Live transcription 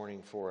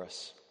morning for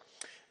us.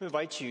 I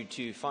invite you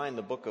to find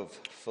the book of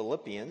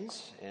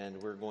Philippians,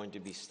 and we're going to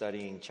be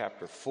studying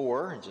chapter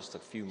 4. In just a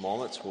few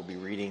moments, we'll be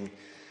reading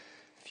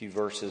a few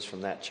verses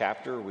from that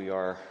chapter. We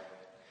are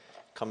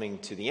coming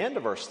to the end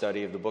of our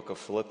study of the book of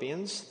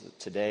Philippians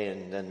today,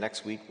 and then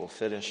next week we'll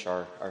finish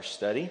our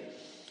study.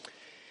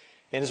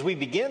 And as we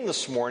begin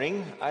this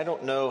morning, I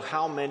don't know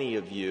how many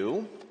of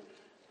you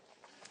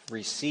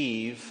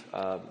receive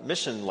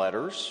mission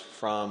letters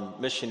from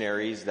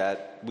missionaries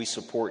that we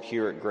support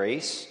here at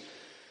Grace.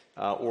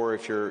 Or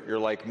if you're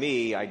like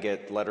me, I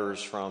get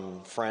letters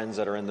from friends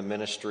that are in the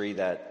ministry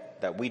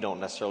that we don't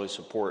necessarily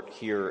support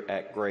here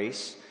at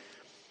Grace.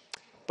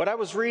 But I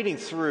was reading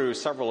through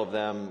several of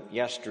them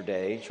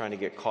yesterday, trying to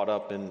get caught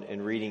up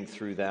in reading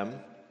through them.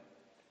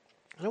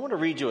 And I want to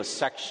read you a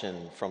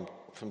section from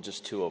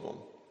just two of them.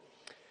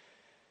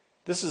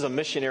 This is a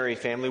missionary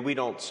family we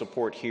don't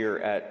support here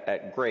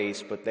at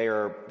Grace, but they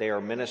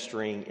are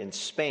ministering in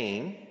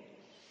Spain.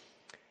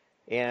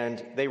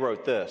 And they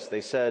wrote this.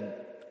 They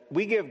said,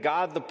 "We give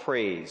God the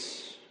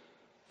praise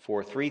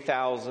for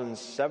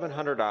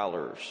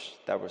 $3,700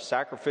 that was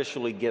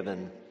sacrificially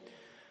given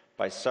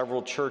by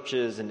several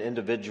churches and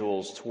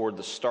individuals toward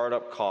the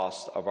startup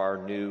cost of our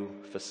new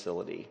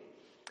facility.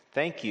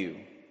 Thank you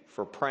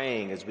for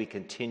praying as we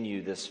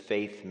continue this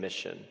faith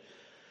mission,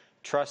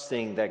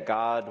 trusting that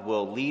God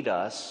will lead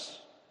us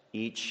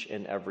each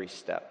and every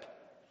step."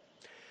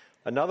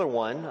 Another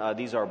one,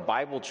 these are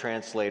Bible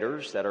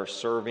translators that are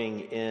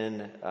serving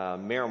in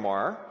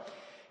Miramar,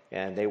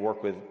 and they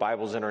work with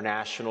Bibles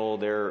International.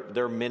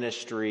 Their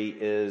ministry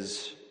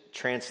is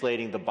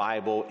translating the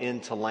Bible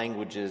into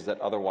languages that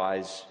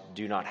otherwise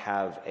do not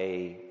have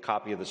a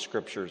copy of the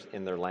scriptures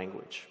in their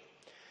language.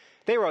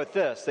 They wrote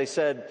this. They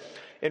said,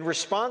 "In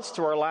response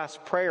to our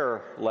last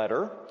prayer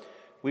letter,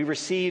 we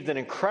received an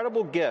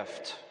incredible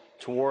gift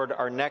toward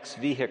our next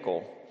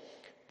vehicle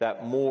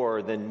that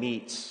more than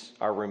meets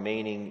our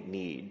remaining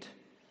need.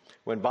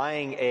 When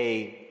buying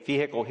a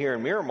vehicle here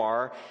in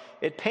Miramar,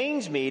 it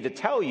pains me to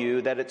tell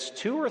you that it's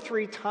 2 or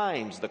 3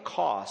 times the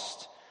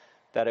cost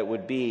that it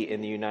would be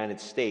in the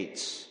United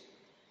States.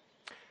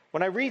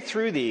 When I read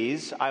through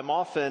these, I'm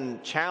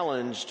often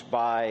challenged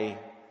by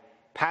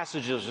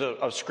passages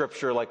of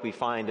Scripture like we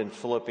find in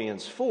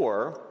Philippians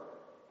 4.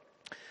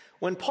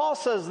 When Paul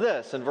says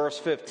this in verse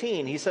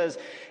 15, he says,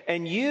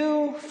 "And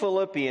you,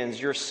 Philippians,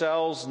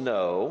 yourselves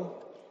know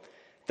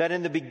that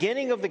in the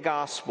beginning of the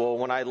gospel,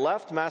 when I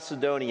left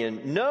Macedonia,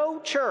 no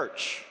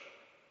church,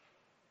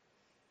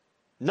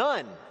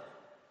 none,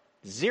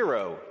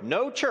 0,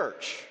 no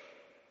church,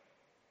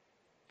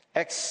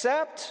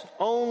 except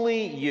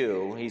only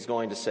you," he's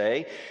going to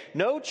say,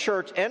 "no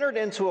church entered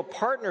into a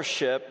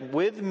partnership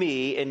with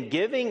me in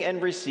giving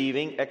and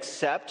receiving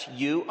except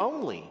you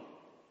only.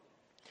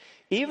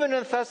 Even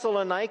in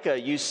Thessalonica,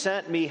 you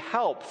sent me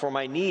help for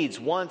my needs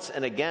once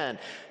and again.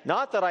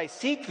 Not that I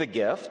seek the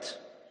gift."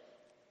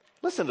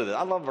 Listen to this.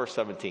 I love verse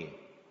 17.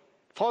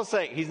 Paul's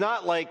saying he's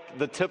not like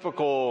the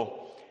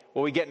typical,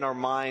 what we get in our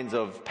minds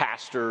of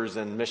pastors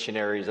and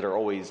missionaries that are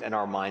always in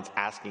our minds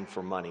asking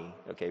for money.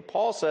 Okay,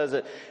 Paul says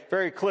it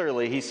very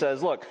clearly. He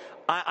says, look,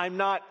 I'm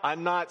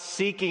not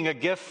seeking a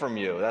gift from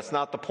you. That's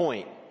not the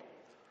point.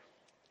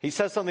 He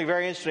says something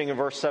very interesting in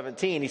verse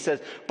 17. He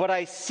says, "But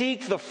I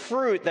seek the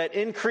fruit that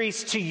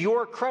increased to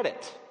your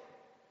credit.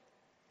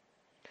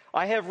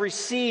 I have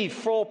received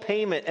full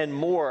payment and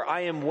more.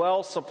 I am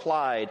well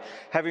supplied,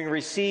 having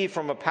received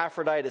from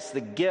Epaphroditus the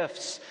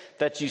gifts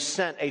that you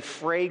sent, a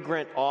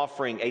fragrant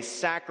offering, a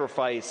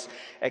sacrifice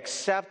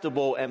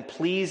acceptable and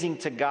pleasing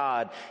to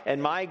God.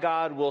 And my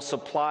God will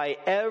supply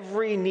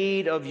every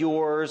need of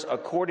yours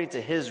according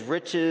to his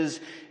riches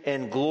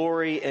and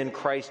glory in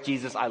Christ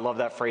Jesus." I love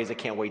that phrase. I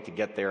can't wait to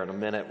get there in a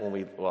minute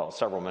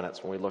several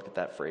minutes when we look at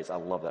that phrase. I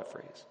love that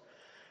phrase.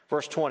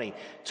 Verse 20,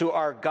 "To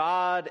our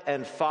God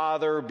and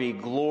Father be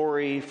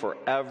glory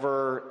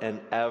forever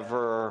and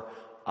ever.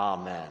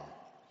 Amen."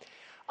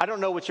 I don't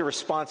know what your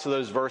response to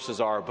those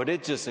verses are, but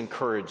it just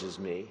encourages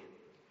me.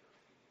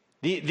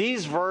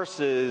 These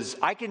verses,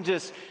 I can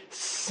just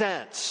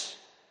sense.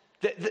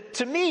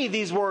 To me,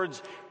 these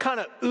words kind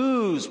of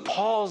ooze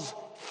Paul's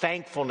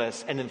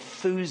thankfulness and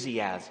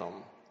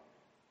enthusiasm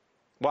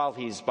while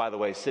he's, by the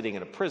way, sitting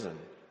in a prison.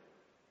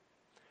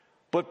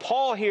 But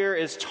Paul here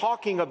is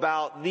talking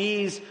about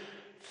these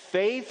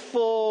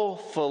faithful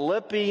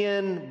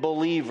Philippian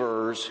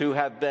believers who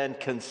have been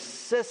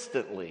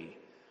consistently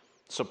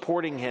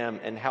supporting him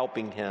and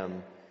helping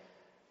him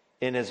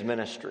in his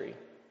ministry.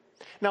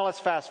 Now let's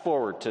fast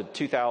forward to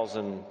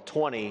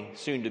 2020,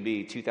 soon to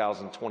be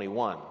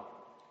 2021.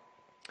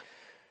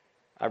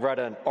 I read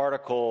an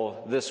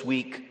article this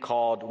week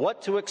called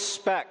 "What to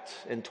Expect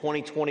in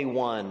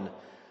 2021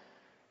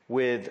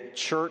 with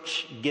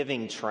Church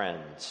Giving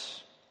Trends."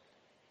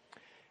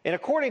 And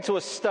according to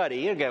a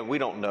study, again, we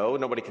don't know,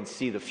 nobody can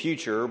see the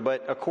future,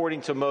 but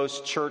according to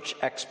most church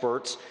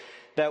experts,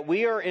 that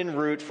we are en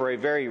route for a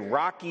very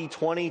rocky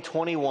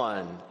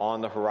 2021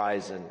 on the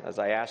horizon. As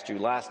I asked you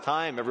last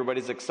time,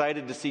 everybody's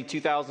excited to see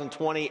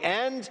 2020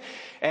 end,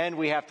 and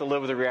we have to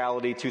live with the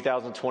reality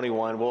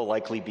 2021 will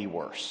likely be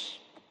worse.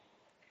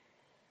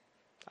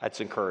 That's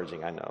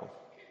encouraging, I know.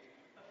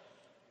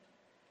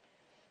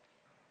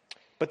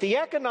 But the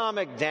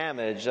economic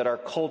damage that our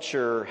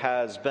culture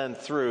has been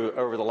through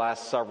over the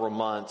last several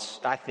months,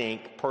 I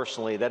think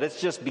personally that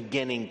it's just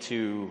beginning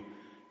to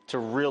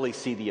really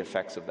see the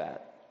effects of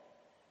that.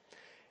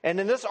 And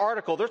in this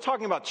article, they're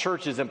talking about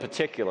churches in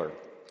particular.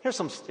 Here's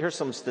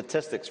some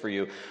statistics for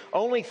you.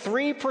 Only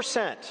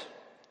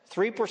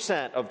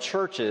 3% of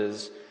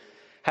churches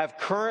have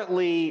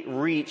currently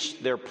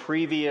reached their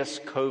previous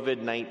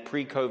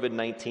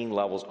pre-COVID-19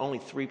 levels. Only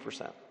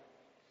 3%.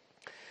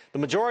 The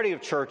majority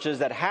of churches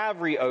that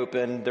have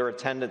reopened, their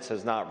attendance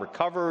has not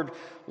recovered.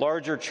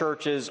 Larger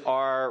churches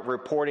are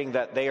reporting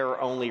that they are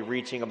only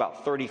reaching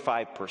about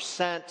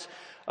 35%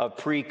 of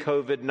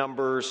pre-COVID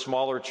numbers.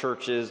 Smaller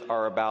churches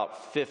are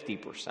about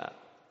 50%.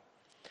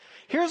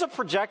 Here's a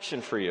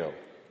projection for you.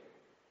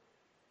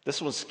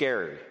 This one's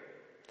scary.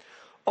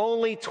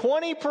 Only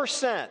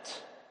 20%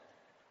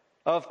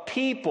 of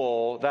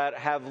people that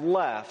have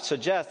left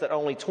suggest that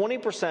only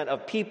 20%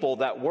 of people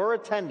that were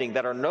attending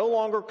that are no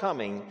longer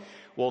coming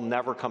will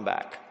never come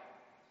back.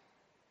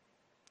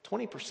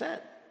 20%.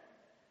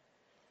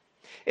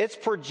 It's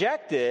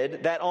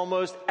projected that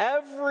almost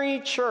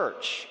every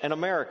church in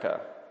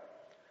America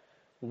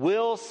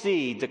will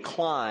see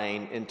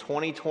decline in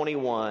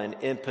 2021,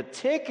 and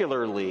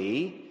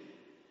particularly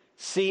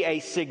see a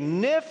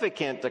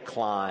significant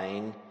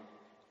decline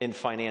in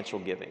financial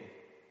giving.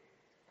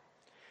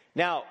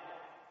 Now,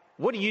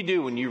 what do you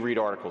do when you read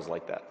articles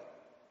like that?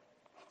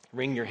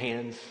 Wring your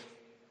hands.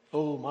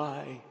 Oh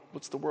my,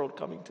 what's the world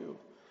coming to?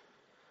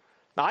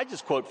 Now, I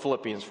just quote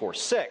Philippians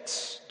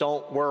 4:6.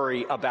 Don't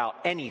worry about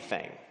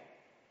anything,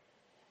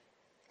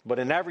 but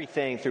in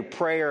everything, through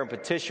prayer and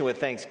petition with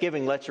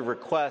thanksgiving, let your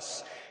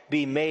requests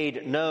be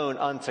made known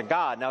unto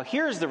God. Now,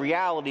 here's the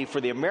reality for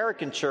the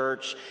American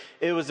church.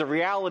 It was the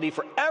reality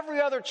for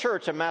every other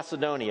church in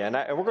Macedonia. And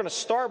we're going to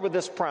start with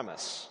this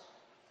premise.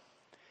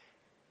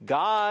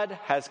 God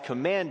has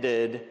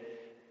commanded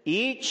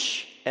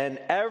each and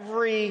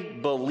every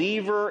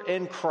believer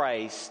in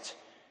Christ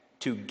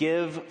to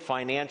give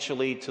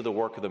financially to the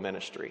work of the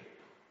ministry.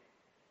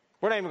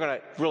 We're not even going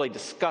to really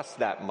discuss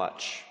that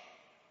much.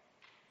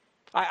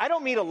 I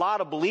don't meet a lot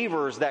of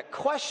believers that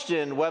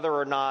question whether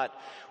or not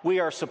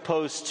we are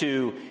supposed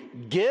to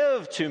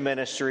give to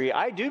ministry.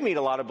 I do meet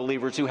a lot of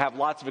believers who have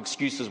lots of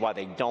excuses why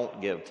they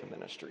don't give to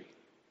ministry.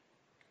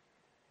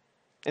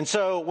 And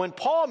so when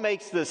Paul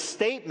makes this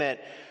statement,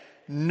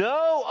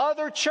 no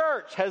other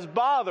church has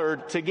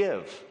bothered to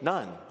give.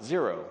 None.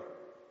 Zero.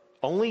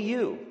 Only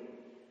you.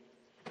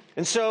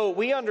 And so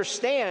we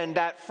understand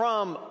that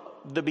from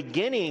the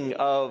beginning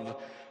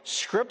of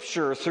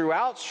Scripture,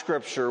 throughout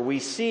Scripture, we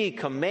see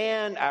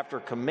command after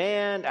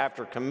command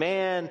after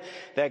command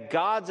that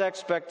God's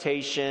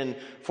expectation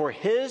for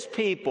His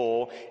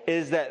people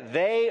is that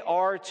they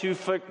are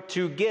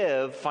to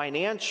give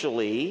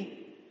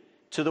financially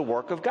to the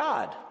work of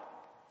God.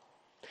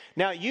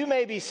 Now, you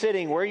may be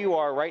sitting where you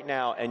are right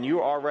now and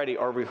you already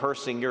are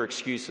rehearsing your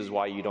excuses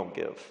why you don't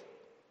give.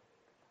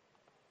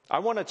 I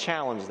want to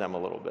challenge them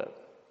a little bit.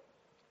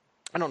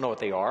 I don't know what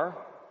they are.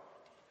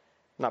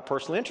 I'm not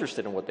personally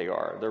interested in what they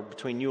are. They're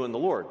between you and the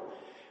Lord.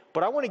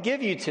 But I want to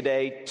give you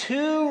today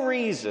 2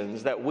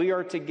 reasons that we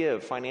are to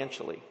give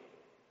financially.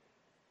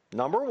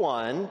 Number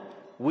 1,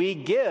 we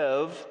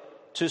give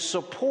to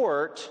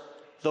support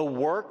the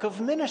work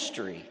of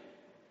ministry.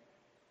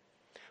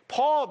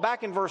 Paul,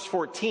 back in verse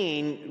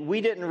 14, we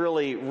didn't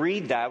really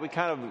read that. We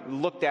kind of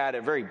looked at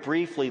it very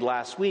briefly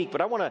last week, but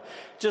I want to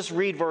just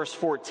read verse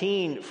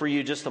 14 for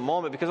you just a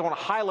moment because I want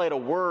to highlight a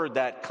word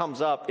that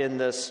comes up in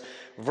this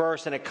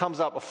verse, and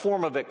a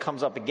form of it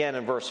comes up again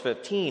in verse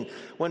 15.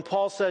 When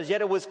Paul says,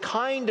 "Yet it was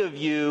kind of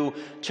you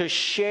to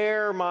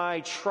share my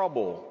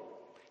trouble."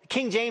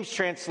 King James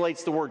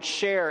translates the word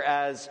share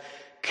as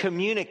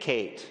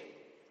communicate.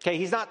 Okay,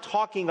 he's not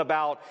talking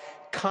about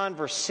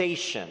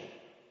conversation.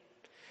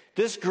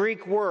 This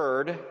Greek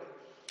word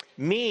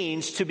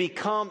means to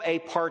become a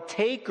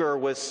partaker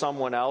with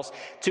someone else,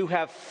 to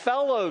have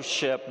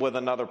fellowship with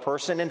another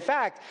person. In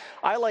fact,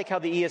 I like how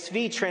the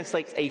ESV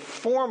translates a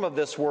form of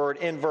this word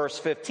in verse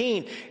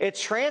 15. It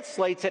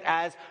translates it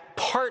as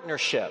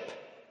partnership.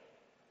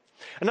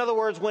 In other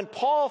words, when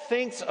Paul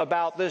thinks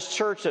about this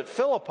church at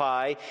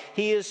Philippi,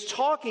 he is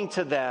talking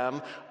to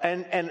them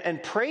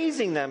and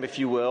praising them, if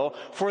you will,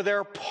 for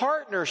their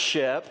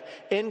partnership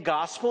in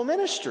gospel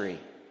ministry.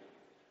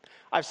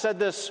 I've said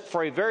this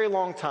for a very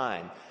long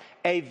time.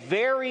 A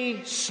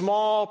very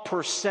small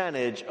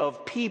percentage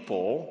of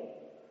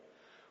people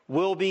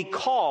will be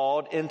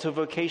called into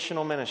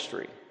vocational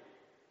ministry.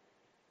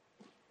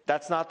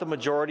 That's not the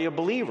majority of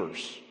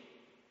believers.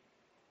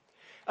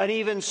 An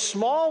even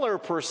smaller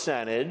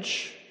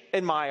percentage,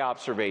 in my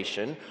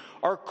observation,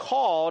 are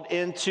called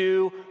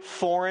into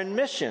foreign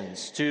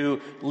missions,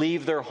 to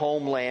leave their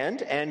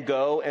homeland and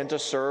go and to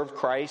serve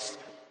Christ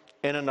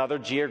in another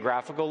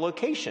geographical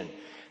location.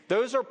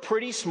 Those are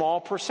pretty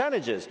small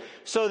percentages.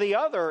 So the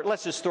other,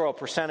 let's just throw a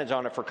percentage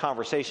on it for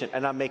conversation,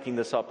 and I'm making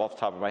this up off the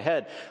top of my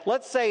head.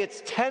 Let's say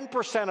it's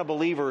 10% of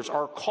believers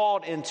are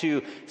called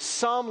into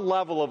some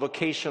level of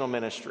vocational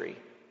ministry.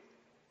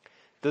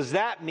 Does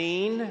that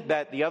mean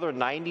that the other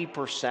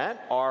 90%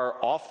 are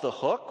off the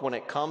hook when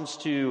it comes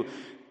to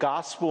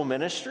gospel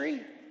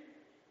ministry?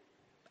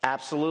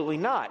 Absolutely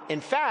not.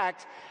 In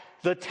fact,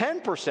 the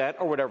 10%,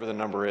 or whatever the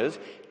number is,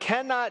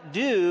 cannot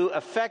do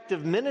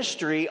effective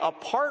ministry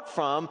apart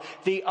from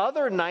the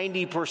other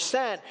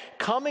 90%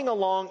 coming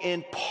along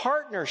in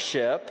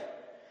partnership,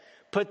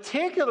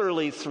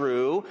 particularly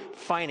through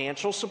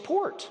financial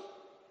support.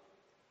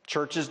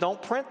 Churches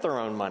don't print their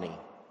own money,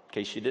 in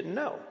case you didn't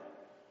know.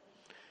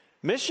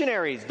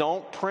 Missionaries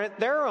don't print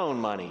their own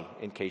money,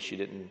 in case you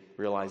didn't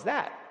realize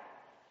that.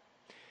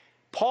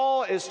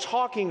 Paul is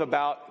talking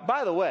about,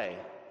 by the way,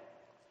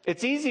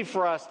 it's easy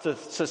for us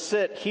to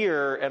sit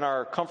here in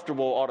our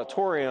comfortable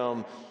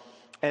auditorium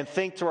and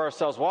think to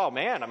ourselves, wow,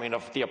 man, I mean,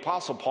 if the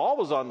Apostle Paul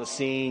was on the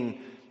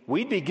scene,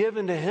 we'd be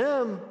given to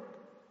him.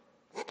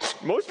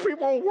 Most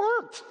people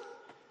weren't.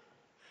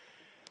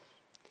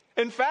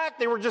 In fact,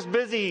 they were just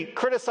busy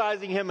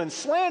criticizing him and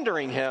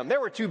slandering him. They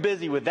were too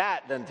busy with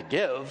that than to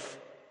give.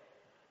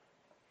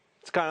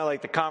 It's kind of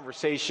like the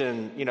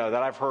conversation, that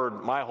I've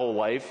heard my whole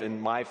life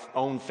in my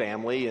own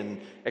family and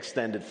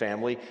extended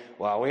family.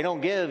 Well, we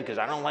don't give because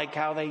I don't like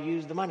how they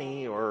use the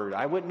money, or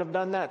I wouldn't have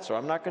done that, so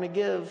I'm not going to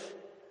give.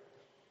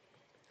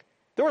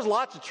 There was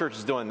lots of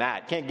churches doing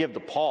that. Can't give to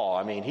Paul.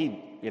 I mean,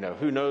 he,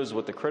 who knows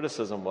what the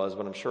criticism was,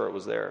 but I'm sure it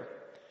was there.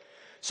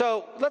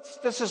 So let's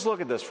just look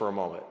at this for a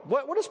moment.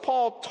 What is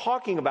Paul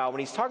talking about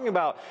when he's talking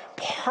about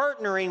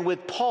partnering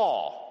with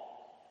Paul?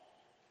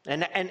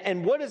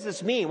 And what does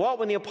this mean? Well,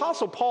 when the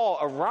Apostle Paul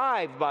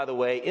arrived, by the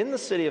way, in the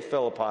city of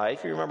Philippi,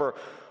 if you remember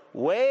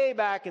way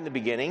back in the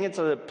beginning, it's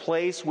a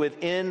place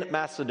within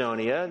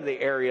Macedonia, the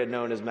area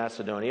known as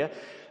Macedonia.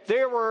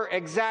 There were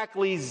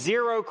exactly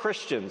 0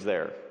 Christians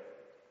there.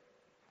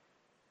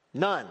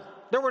 None.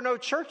 There were no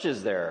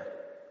churches there.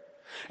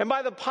 And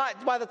by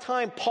the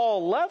time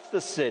Paul left the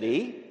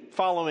city,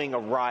 following a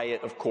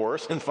riot, of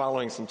course, and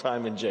following some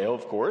time in jail,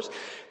 of course,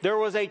 there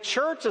was a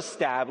church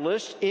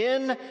established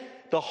in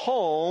the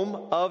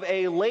home of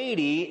a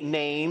lady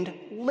named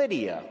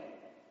Lydia.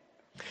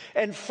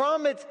 And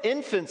from its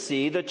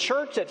infancy, the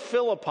church at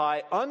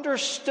Philippi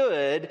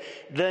understood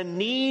the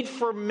need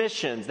for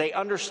missions. They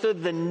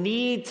understood the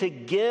need to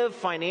give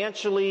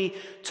financially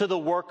to the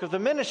work of the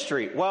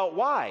ministry. Well,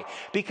 why?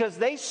 Because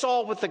they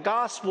saw what the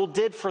gospel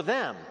did for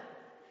them.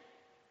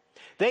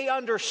 They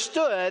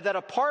understood that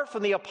apart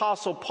from the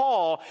Apostle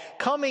Paul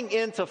coming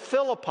into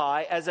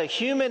Philippi as a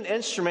human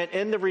instrument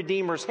in the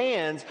Redeemer's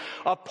hands,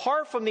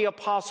 apart from the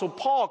Apostle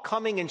Paul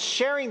coming and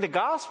sharing the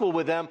gospel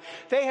with them,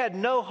 they had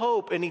no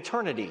hope in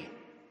eternity.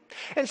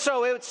 And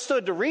so it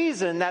stood to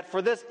reason that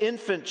for this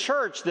infant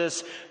church,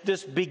 this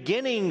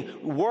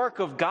beginning work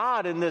of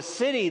God in this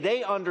city,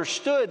 they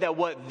understood that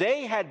what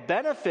they had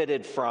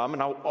benefited from,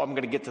 and I'm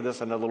going to get to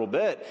this in a little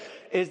bit,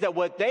 is that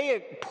what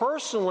they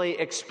personally,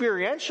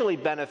 experientially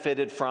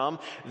benefited from,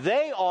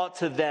 they ought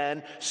to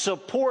then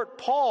support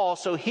Paul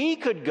so he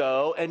could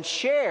go and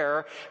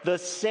share the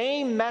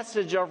same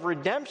message of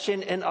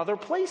redemption in other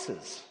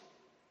places.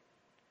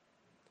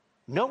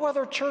 No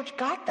other church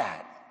got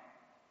that.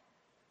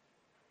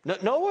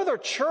 No other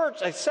church,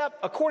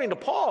 except, according to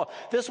Paul,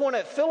 this one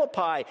at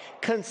Philippi,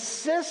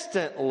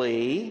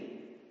 consistently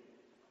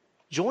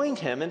joined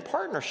him in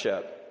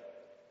partnership.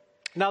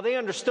 Now, they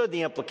understood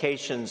the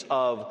implications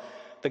of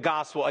the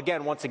gospel.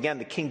 Once again,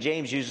 the King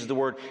James uses the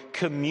word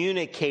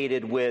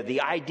communicated with.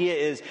 The idea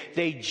is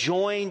they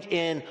joined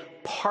in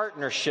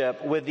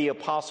partnership with the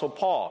Apostle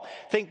Paul.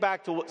 Think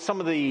back to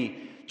some of the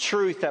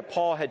truth that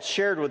Paul had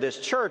shared with this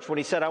church when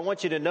he said, I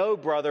want you to know,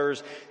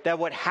 brothers, that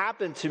what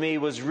happened to me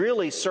was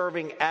really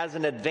serving as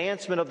an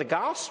advancement of the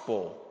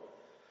gospel.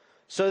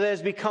 So that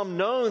has become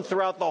known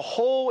throughout the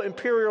whole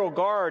imperial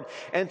guard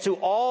and to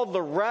all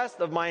the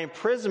rest of my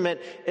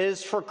imprisonment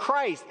is for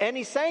Christ. And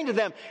he's saying to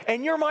them,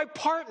 and you're my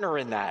partner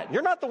in that.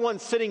 You're not the one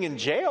sitting in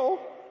jail.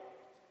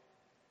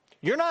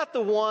 You're not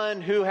the one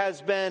who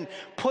has been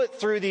put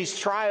through these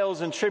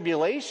trials and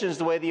tribulations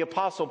the way the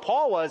Apostle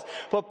Paul was.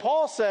 But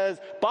Paul says,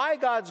 by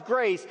God's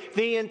grace,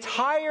 the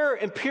entire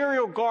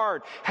imperial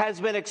guard has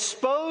been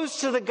exposed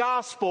to the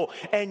gospel,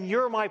 and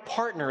you're my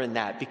partner in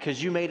that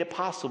because you made it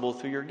possible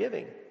through your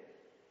giving.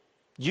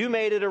 You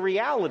made it a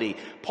reality.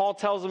 Paul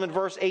tells them in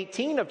verse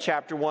 18 of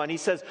chapter 1, he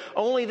says,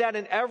 only that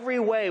in every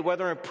way,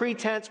 whether in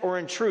pretense or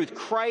in truth,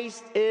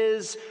 Christ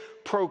is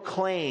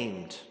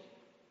proclaimed.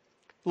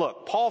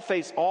 Look, Paul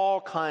faced all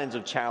kinds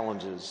of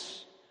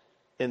challenges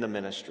in the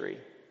ministry.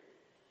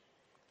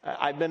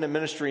 I've been in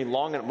ministry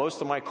long, and most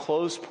of my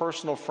close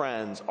personal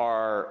friends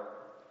are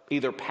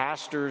either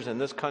pastors in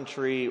this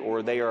country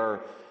or they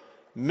are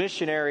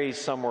missionaries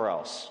somewhere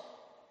else.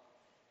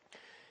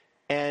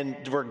 And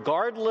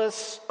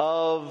regardless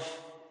of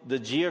the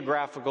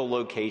geographical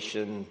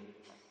location,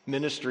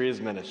 ministry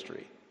is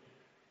ministry.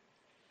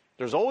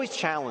 There's always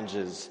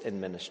challenges in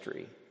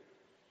ministry.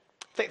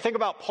 Think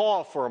about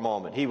Paul for a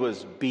moment. He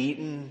was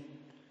beaten,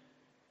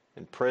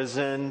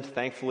 imprisoned.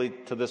 Thankfully,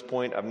 to this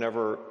point, I've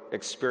never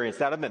experienced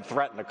that. I've been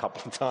threatened a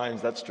couple of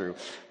times, that's true,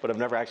 but I've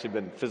never actually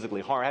been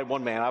physically harmed. I had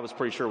one man I was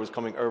pretty sure was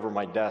coming over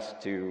my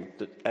desk to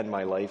end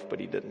my life,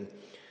 but he didn't.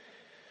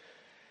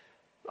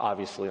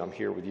 Obviously, I'm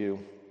here with you.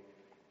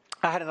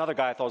 I had another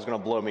guy I thought was going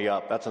to blow me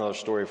up. That's another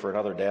story for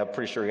another day. I'm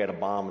pretty sure he had a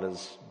bomb in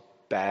his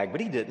bag, but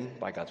he didn't,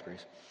 by God's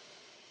grace.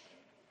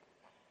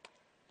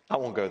 I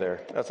won't go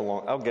there.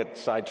 I'll get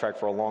sidetracked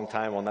for a long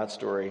time on that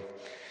story.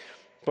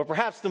 But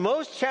perhaps the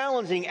most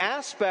challenging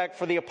aspect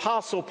for the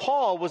Apostle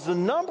Paul was the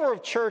number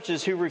of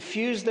churches who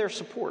refused their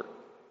support.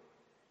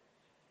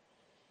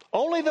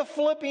 Only the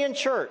Philippian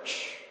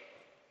church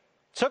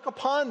took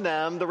upon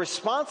them the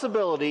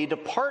responsibility to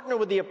partner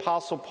with the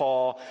Apostle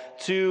Paul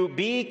to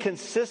be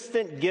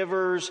consistent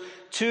givers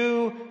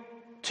to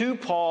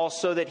Paul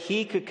so that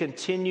he could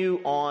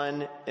continue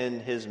on in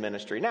his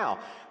ministry. Now,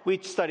 we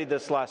studied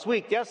this last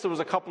week. Yes, there was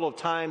a couple of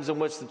times in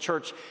which the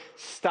church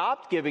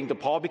stopped giving to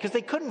Paul because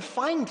they couldn't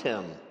find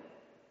him.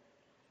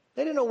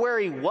 They didn't know where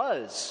he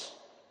was.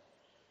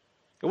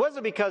 It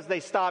wasn't because they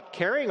stopped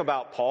caring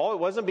about Paul. It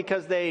wasn't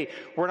because they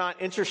were not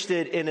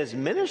interested in his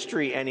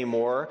ministry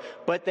anymore,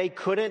 but they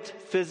couldn't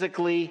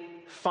physically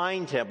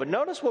find him. But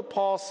notice what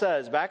Paul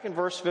says back in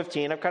verse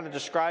 15. I've kind of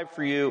described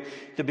for you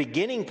the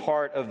beginning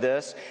part of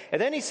this.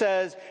 And then he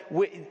says,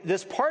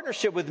 this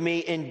partnership with me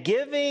in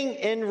giving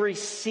and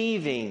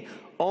receiving,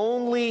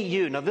 only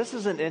you. Now, this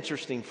is an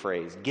interesting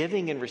phrase,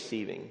 giving and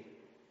receiving.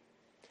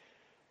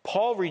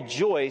 Paul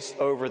rejoiced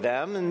over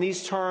them, and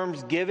these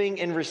terms,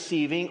 giving and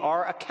receiving,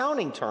 are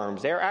accounting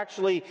terms. They're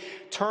actually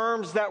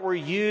terms that were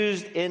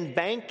used in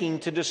banking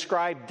to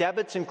describe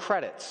debits and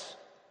credits.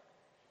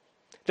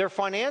 Their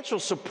financial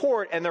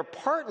support and their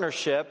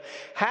partnership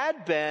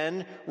had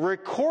been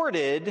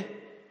recorded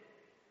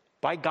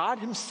by God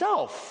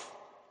Himself.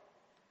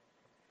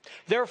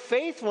 Their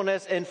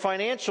faithfulness in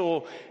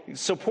financial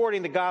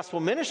supporting the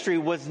gospel ministry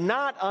was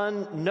not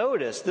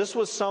unnoticed. This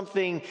was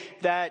something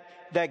that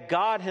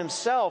God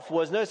Himself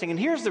was noticing. And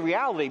here's the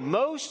reality.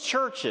 Most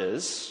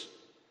churches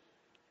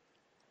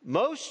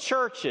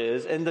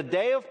in the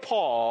day of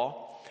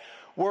Paul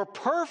were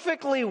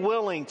perfectly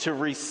willing to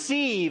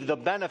receive the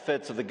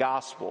benefits of the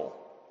gospel.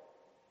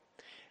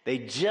 They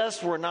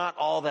just were not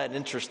all that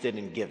interested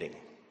in giving.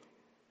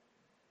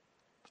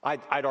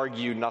 I'd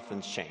argue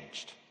nothing's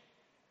changed.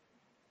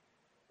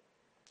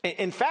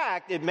 In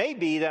fact, it may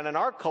be that in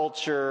our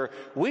culture,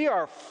 we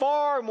are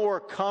far more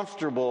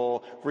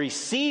comfortable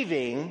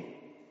receiving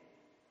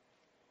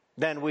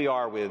than we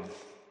are with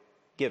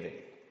giving.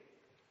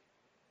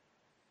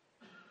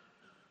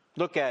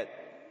 Look at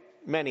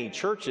many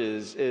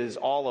churches is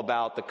all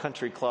about the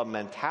country club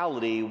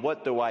mentality.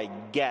 What do I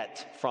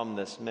get from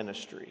this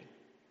ministry?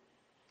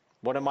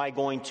 What am I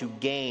going to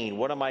gain?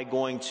 What am I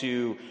going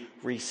to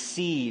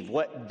receive?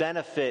 What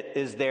benefit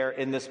is there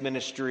in this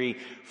ministry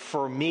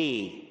for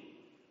me?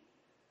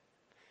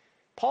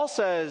 Paul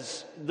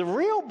says the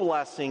real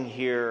blessing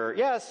here,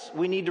 yes,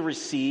 we need to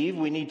receive,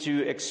 we need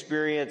to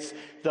experience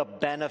the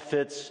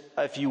benefits,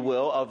 if you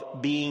will,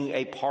 of being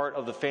a part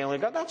of the family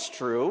of God. That's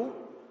true.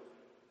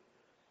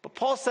 But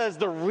Paul says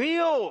the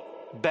real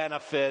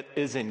benefit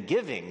is in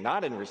giving,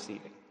 not in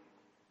receiving.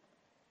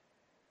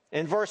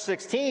 In verse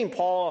 16,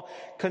 Paul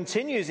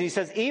continues. He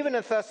says, even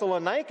in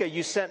Thessalonica,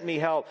 you sent me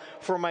help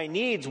for my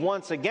needs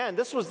once again.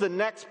 This was the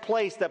next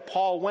place that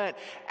Paul went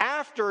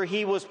after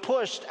he was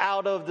pushed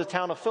out of the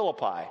town of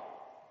Philippi.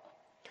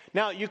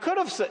 Now, you could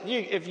have said,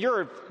 if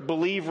you're a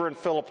believer in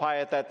Philippi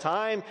at that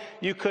time,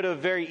 you could have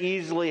very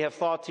easily have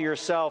thought to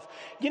yourself,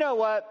 you know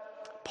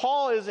what?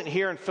 Paul isn't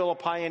here in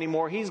Philippi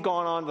anymore. He's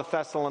gone on to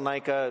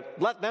Thessalonica.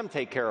 Let them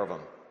take care of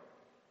him.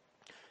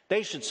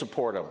 They should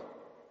support him.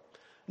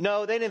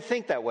 No, they didn't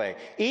think that way.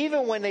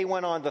 Even when they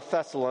went on to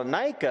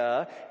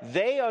Thessalonica,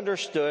 they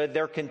understood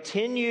their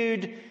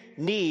continued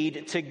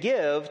need to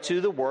give to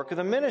the work of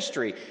the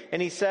ministry.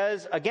 And he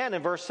says, again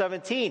in verse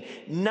 17,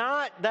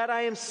 not that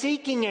I am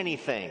seeking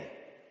anything.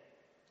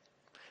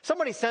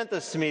 Somebody sent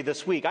this to me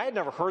this week. I had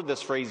never heard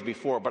this phrase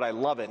before, but I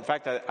love it. In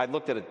fact, I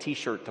looked at a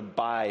t-shirt to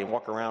buy and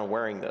walk around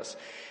wearing this.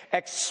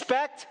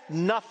 Expect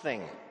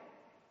nothing.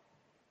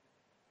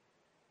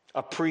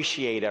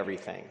 Appreciate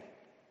everything.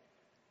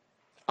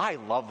 I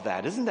love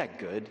that. Isn't that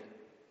good?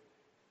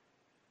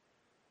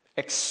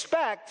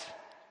 Expect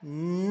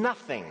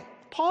nothing.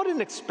 Paul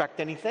didn't expect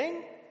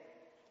anything.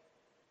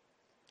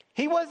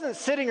 He wasn't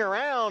sitting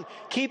around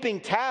keeping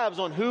tabs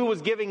on who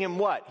was giving him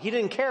what. He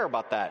didn't care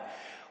about that.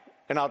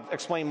 And I'll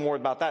explain more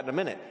about that in a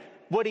minute.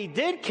 What he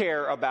did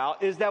care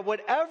about is that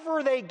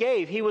whatever they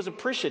gave, he was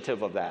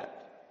appreciative of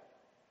that.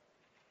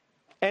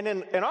 And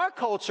in our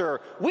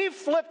culture, we've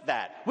flipped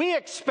that. We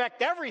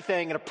expect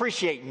everything and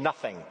appreciate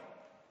nothing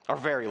or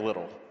very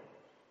little.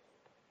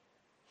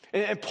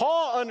 And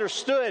Paul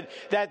understood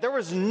that there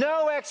was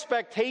no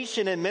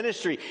expectation in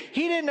ministry.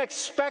 He didn't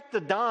expect a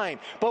dime,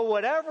 but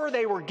whatever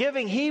they were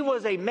giving, he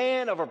was a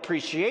man of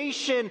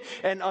appreciation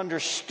and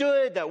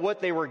understood that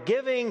what they were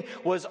giving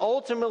was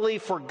ultimately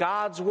for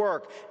God's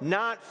work,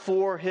 not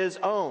for his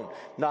own.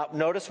 Now,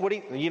 notice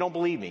you don't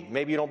believe me.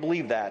 Maybe you don't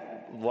believe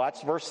that.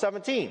 Watch verse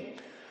 17.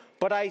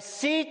 But I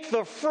seek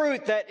the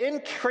fruit that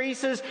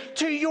increases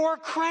to your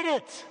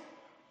credit.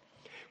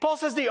 Paul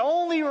says the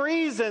only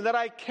reason that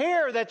I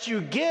care that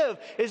you give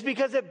is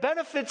because it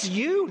benefits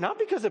you, not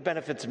because it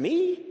benefits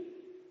me.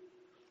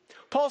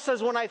 Paul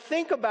says when I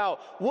think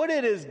about what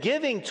it is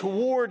giving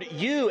toward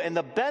you and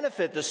the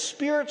benefit, the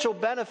spiritual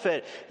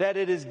benefit that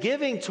it is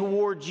giving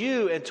toward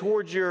you and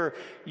towards your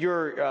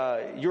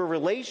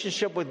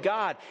relationship with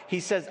God, he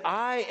says,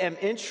 I am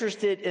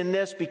interested in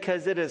this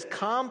because it is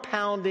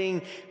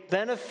compounding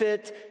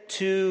benefit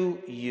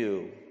to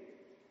you.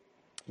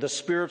 The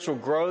spiritual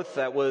growth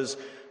that was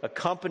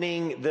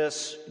accompanying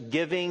this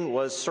giving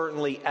was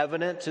certainly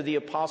evident to the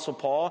Apostle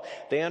Paul.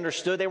 They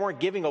understood they weren't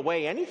giving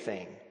away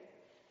anything.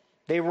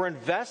 They were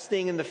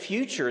investing in the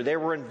future. They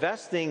were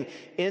investing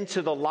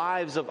into the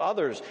lives of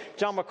others.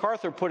 John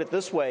MacArthur put it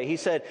this way. He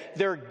said,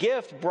 their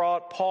gift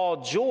brought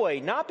Paul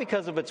joy, not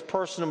because of its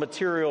personal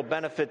material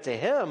benefit to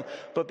him,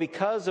 but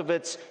because of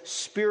its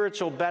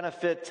spiritual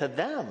benefit to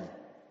them.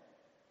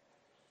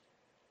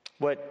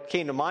 What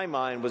came to my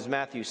mind was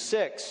Matthew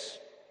 6,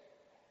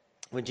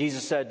 when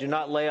Jesus said, do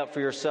not lay up for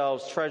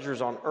yourselves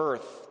treasures on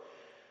earth,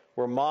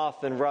 where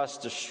moth and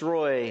rust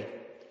destroy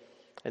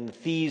and the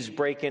thieves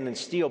break in and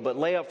steal, but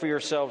lay up for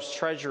yourselves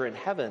treasure in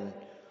heaven,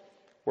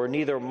 where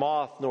neither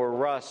moth nor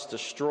rust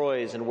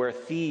destroys and where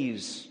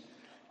thieves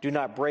do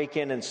not break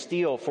in and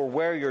steal. For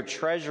where your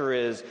treasure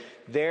is,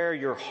 there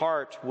your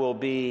heart will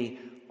be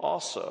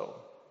also.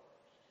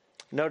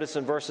 Notice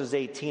in verses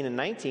 18 and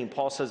 19,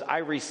 Paul says, I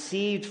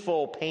received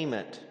full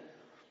payment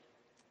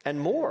and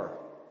more.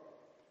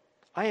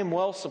 I am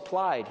well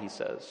supplied, he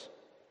says.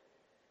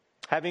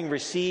 Having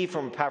received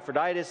from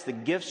Epaphroditus the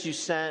gifts you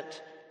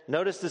sent,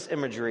 notice this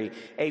imagery,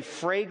 a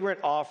fragrant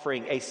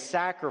offering, a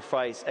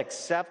sacrifice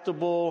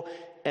acceptable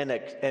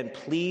and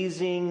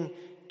pleasing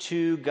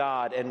to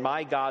God, and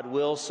my God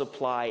will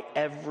supply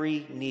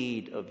every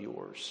need of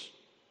yours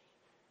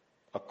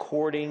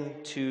according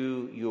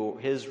to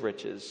his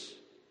riches.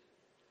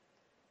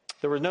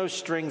 There were no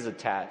strings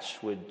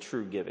attached with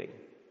true giving.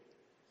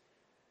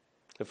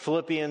 The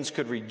Philippians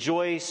could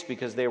rejoice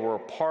because they were a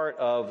part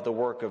of the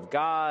work of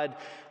God.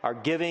 Our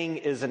giving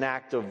is an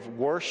act of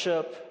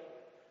worship.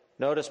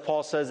 Notice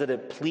Paul says that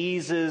it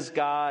pleases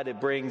God.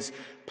 It brings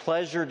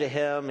pleasure to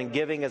him. And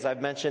giving, as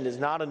I've mentioned, is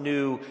not a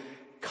new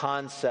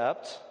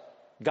concept.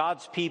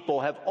 God's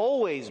people have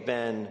always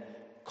been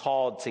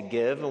called to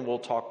give, and we'll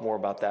talk more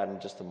about that in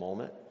just a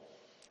moment.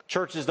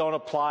 Churches don't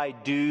apply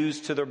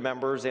dues to their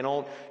members. They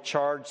don't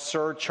charge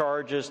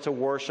surcharges to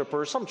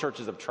worshipers. Some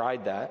churches have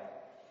tried that.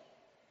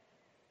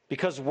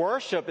 Because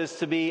worship is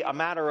to be a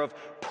matter of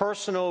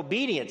personal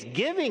obedience.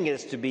 Giving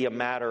is to be a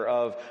matter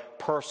of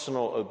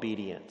personal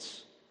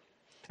obedience.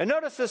 And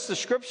notice this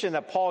description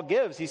that Paul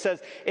gives. He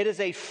says, it is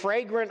a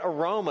fragrant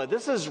aroma.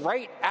 This is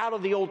right out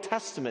of the Old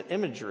Testament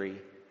imagery.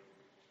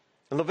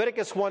 In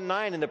Leviticus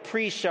 1:9, and the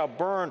priest shall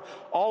burn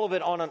all of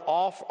it on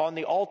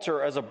the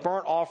altar as a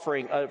burnt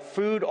offering, a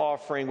food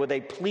offering with a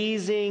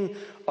pleasing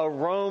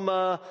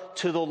aroma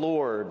to the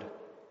Lord.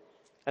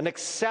 An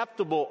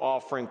acceptable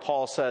offering,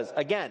 Paul says.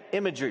 Again,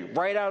 imagery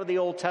right out of the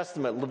Old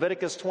Testament,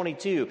 Leviticus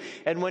 22.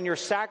 And when you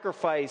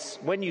sacrifice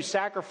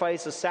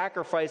a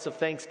sacrifice of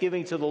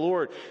thanksgiving to the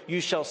Lord,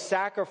 you shall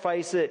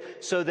sacrifice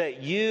it so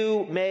that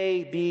you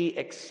may be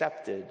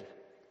accepted.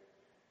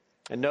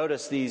 And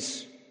notice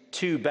these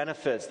two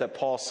benefits that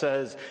Paul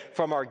says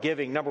from our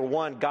giving. Number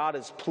one, God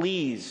is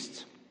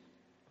pleased.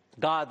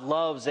 God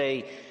loves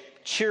a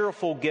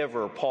cheerful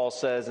giver, Paul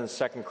says in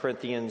 2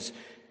 Corinthians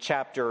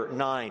chapter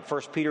 9.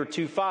 1 Peter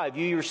 2:5,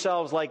 you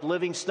yourselves like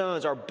living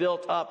stones are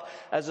built up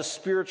as a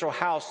spiritual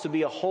house to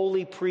be a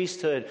holy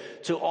priesthood,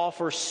 to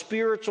offer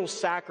spiritual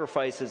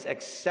sacrifices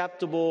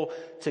acceptable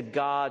to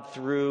God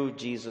through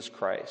Jesus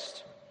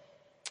Christ.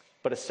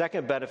 But a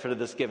second benefit of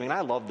this giving, and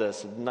I love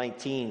this,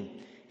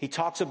 19, he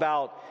talks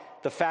about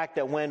the fact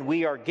that when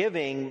we are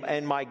giving,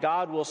 and my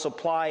God will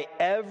supply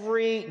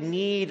every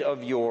need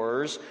of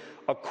yours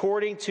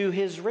according to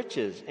his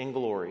riches in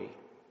glory.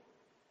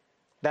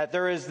 That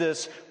there is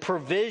this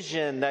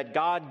provision that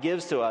God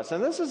gives to us.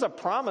 And this is a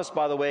promise,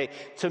 by the way,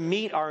 to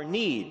meet our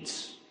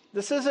needs.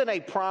 This isn't a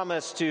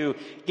promise to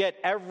get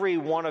every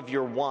one of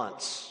your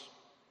wants.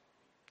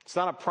 It's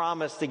not a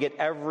promise to get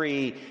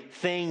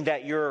everything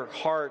that your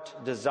heart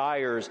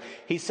desires.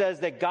 He says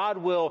that God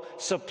will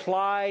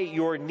supply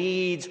your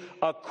needs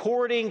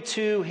according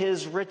to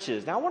his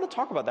riches. Now, I want to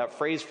talk about that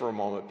phrase for a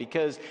moment,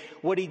 because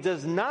what he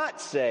does not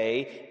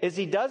say is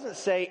he doesn't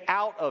say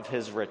out of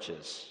his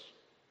riches.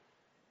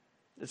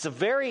 It's a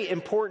very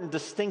important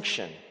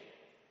distinction.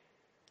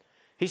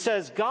 He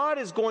says God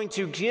is going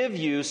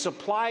to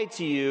supply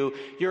to you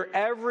your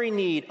every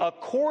need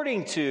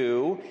according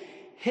to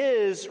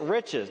his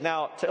riches.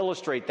 Now, to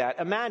illustrate that,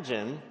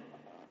 imagine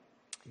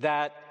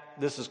that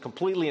this is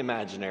completely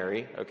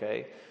imaginary,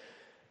 okay,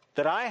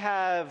 that I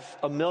have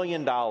 $1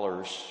 million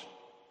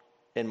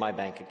in my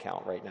bank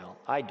account right now.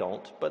 I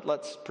don't, but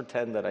let's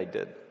pretend that I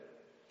did.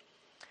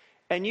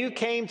 And you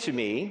came to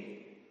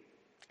me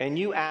and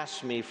you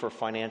asked me for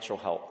financial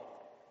help.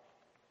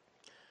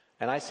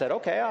 And I said,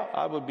 okay,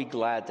 I would be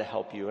glad to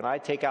help you. And I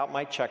take out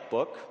my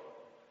checkbook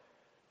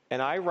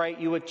and I write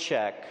you a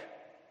check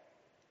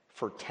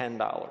for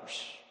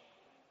 $10.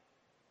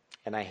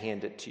 And I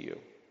hand it to you.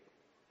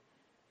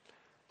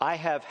 I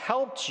have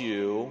helped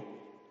you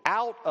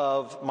out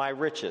of my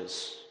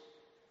riches.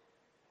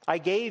 I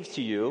gave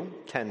to you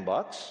 $10.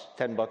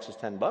 $10 is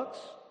 $10.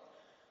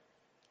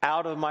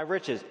 Out of my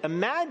riches.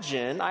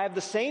 Imagine I have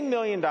the same $1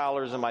 million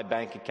in my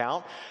bank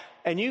account,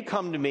 and you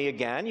come to me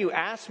again, you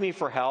ask me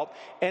for help,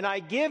 and I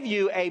give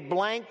you a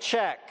blank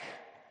check.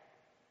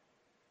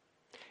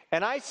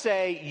 And I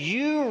say,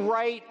 you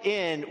write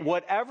in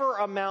whatever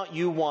amount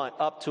you want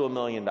up to $1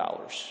 million.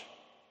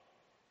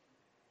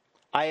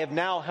 I have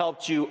now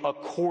helped you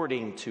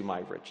according to my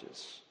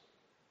riches.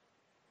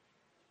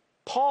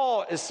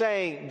 Paul is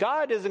saying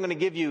God isn't going to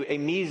give you a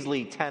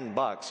measly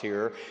 $10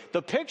 here.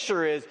 The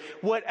picture is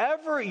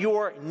whatever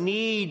your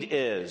need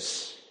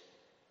is,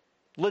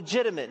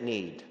 legitimate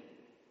need,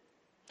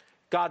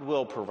 God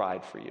will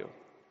provide for you.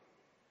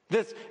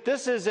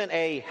 This isn't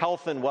a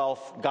health and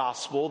wealth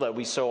gospel that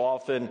we so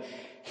often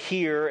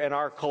hear in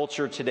our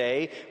culture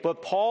today,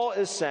 but Paul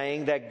is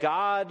saying that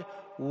God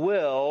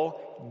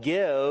will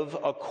give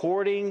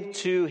according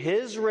to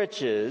his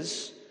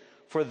riches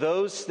for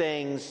those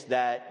things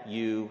that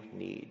you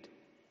need.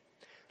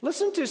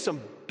 Listen to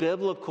some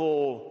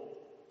biblical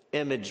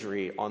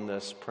imagery on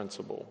this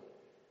principle.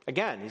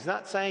 Again, he's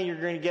not saying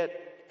you're going to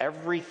get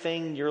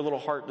everything your little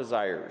heart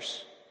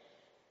desires.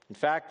 In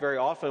fact, very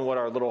often what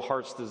our little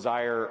hearts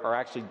desire are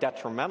actually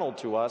detrimental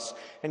to us,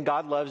 and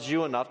God loves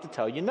you enough to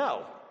tell you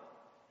no.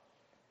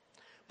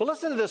 But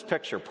listen to this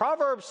picture.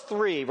 Proverbs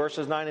 3,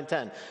 verses 9 and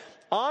 10.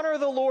 Honor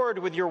the Lord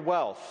with your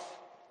wealth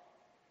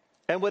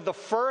and with the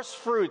first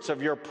fruits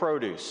of your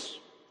produce.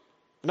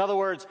 In other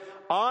words,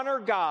 honor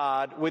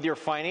God with your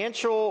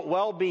financial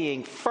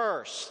well-being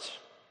first.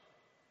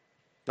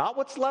 Not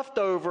what's left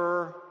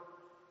over,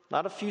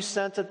 not a few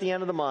cents at the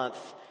end of the month.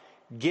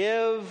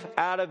 Give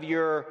out of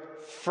your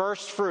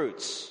first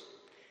fruits.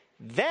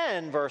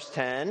 Then, verse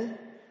 10,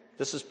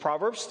 this is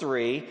Proverbs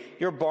 3,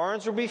 your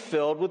barns will be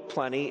filled with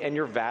plenty and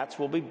your vats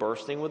will be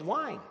bursting with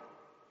wine.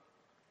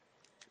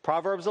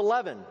 Proverbs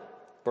 11,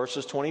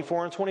 verses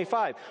 24 and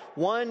 25.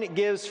 One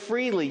gives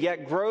freely,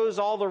 yet grows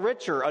all the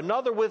richer.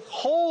 Another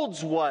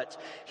withholds what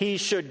he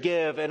should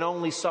give and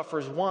only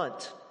suffers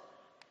want.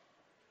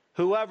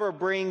 Whoever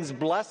brings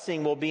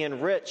blessing will be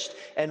enriched,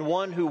 and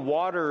one who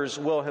waters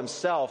will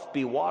himself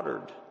be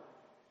watered.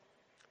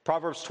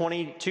 Proverbs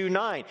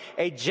 22:9.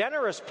 A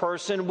generous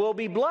person will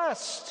be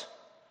blessed,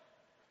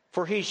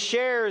 for he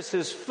shares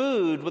his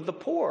food with the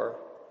poor.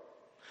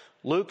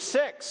 Luke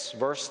 6,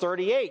 verse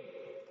 38.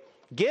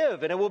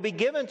 Give, and it will be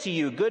given to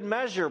you. Good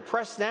measure,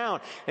 pressed down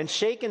and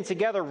shaken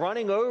together,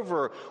 running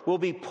over, will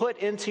be put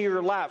into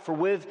your lap. For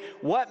with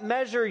what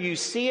measure you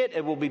see it,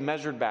 it will be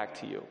measured back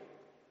to you.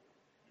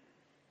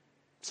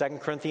 2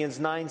 Corinthians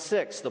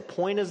 9:6. The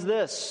point is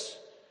this: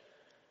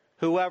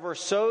 whoever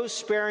sows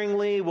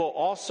sparingly will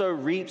also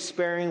reap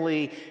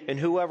sparingly, and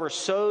whoever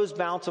sows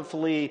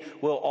bountifully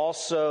will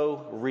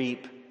also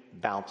reap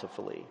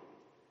bountifully.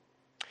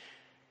 I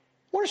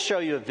want to show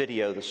you a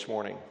video this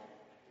morning,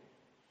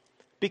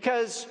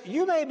 because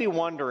you may be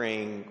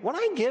wondering, when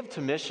I give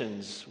to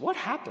missions, what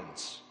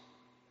happens?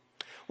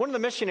 One of the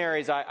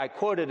missionaries I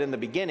quoted in the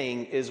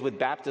beginning is with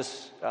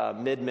Baptist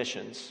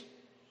Mid-Missions.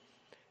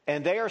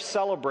 And they are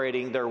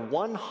celebrating their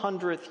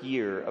 100th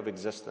year of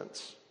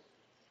existence.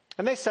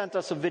 And they sent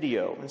us a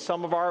video. And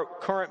some of our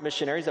current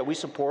missionaries that we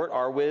support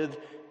are with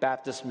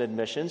Baptist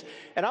Mid-Missions.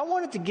 And I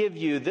wanted to give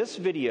you this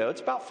video, it's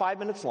about 5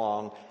 minutes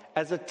long,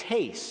 as a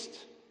taste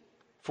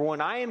for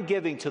when I am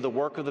giving to the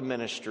work of the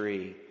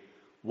ministry,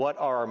 what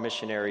are our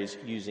missionaries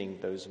using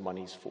those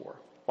monies for?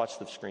 Watch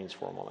the screens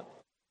for a moment.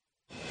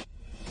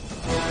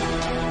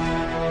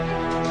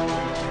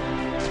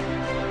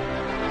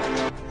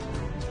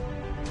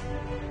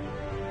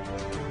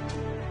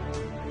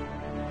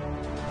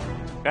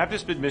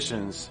 Baptist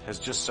Mid-Missions has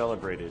just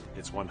celebrated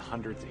its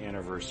 100th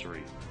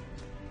anniversary.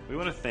 We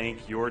want to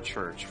thank your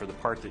church for the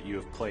part that you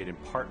have played in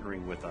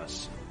partnering with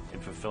us in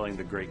fulfilling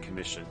the Great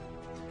Commission.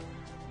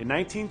 In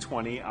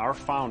 1920, our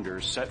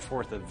founders set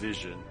forth a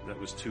vision that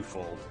was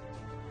twofold.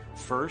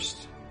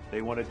 First,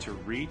 they wanted to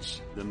reach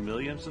the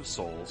millions of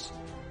souls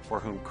for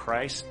whom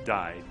Christ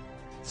died,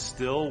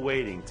 still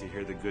waiting to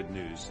hear the good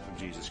news of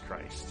Jesus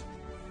Christ.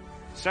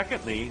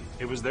 Secondly,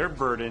 it was their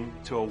burden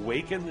to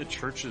awaken the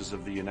churches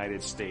of the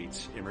United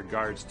States in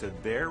regards to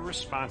their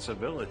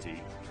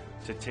responsibility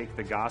to take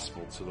the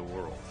gospel to the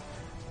world.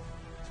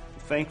 I'm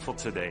thankful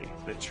today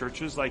that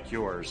churches like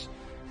yours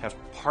have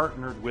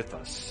partnered with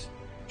us,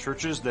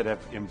 churches that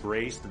have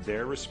embraced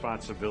their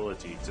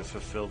responsibility to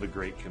fulfill the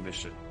Great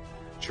Commission.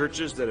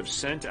 churches that have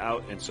sent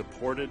out and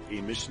supported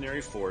a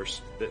missionary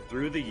force that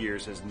through the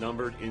years has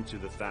numbered into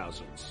the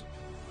thousands.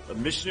 A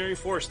missionary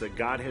force that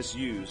God has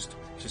used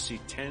to see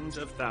tens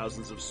of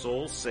thousands of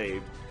souls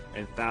saved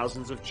and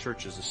thousands of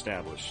churches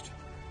established.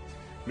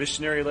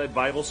 Missionary-led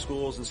Bible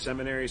schools and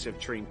seminaries have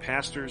trained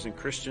pastors and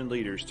Christian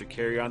leaders to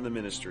carry on the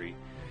ministry,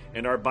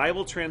 and our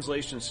Bible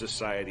Translation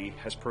Society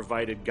has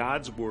provided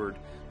God's Word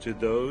to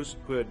those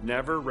who had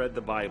never read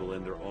the Bible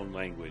in their own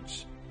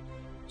language.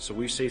 So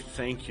we say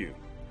thank you.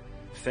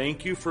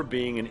 Thank you for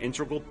being an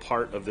integral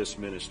part of this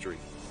ministry.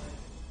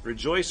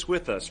 Rejoice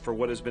with us for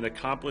what has been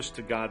accomplished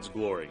to God's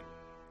glory.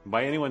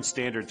 By anyone's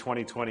standard,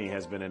 2020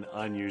 has been an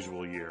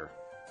unusual year.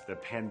 The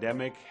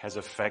pandemic has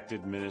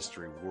affected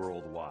ministry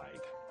worldwide.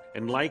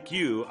 And like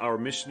you, our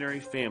missionary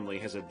family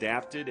has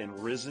adapted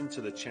and risen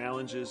to the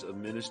challenges of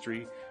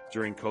ministry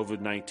during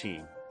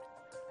COVID-19.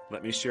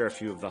 Let me share a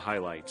few of the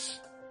highlights.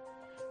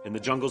 In the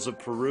jungles of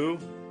Peru,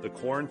 the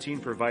quarantine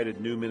provided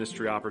new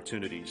ministry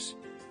opportunities.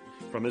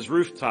 From his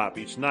rooftop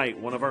each night,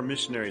 one of our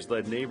missionaries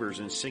led neighbors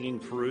in singing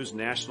Peru's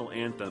national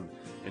anthem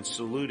and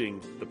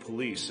saluting the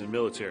police and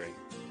military.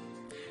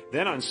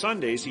 Then on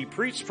Sundays, he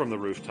preached from the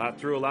rooftop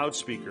through a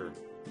loudspeaker.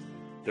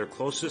 Their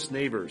closest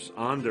neighbors,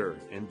 Ander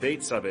and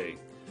Betsabe,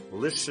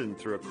 listened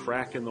through a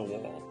crack in the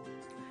wall.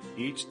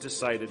 Each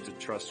decided to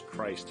trust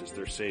Christ as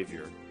their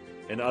Savior,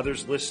 and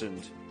others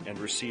listened and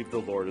received the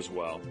Lord as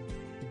well.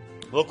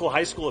 Local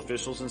high school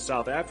officials in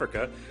South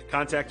Africa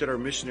contacted our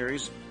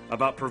missionaries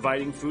about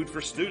providing food for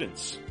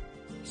students,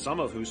 some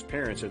of whose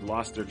parents had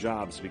lost their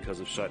jobs because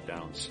of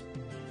shutdowns.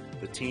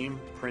 The team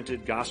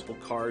printed gospel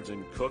cards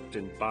and cooked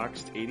and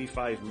boxed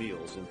 85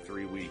 meals in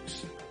 3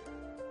 weeks.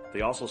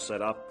 They also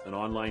set up an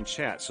online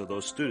chat so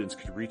those students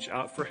could reach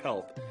out for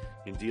help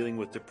in dealing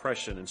with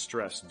depression and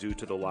stress due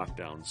to the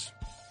lockdowns.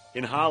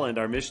 In Holland,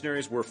 our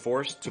missionaries were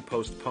forced to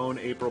postpone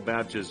April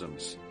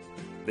baptisms.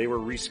 They were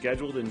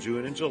rescheduled in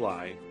June and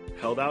July,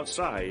 held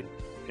outside,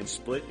 and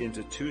split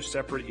into 2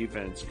 separate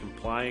events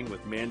complying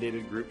with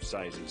mandated group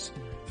sizes,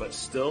 but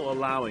still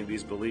allowing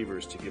these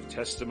believers to give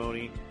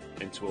testimony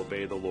and to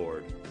obey the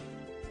Lord.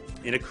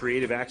 In a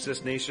creative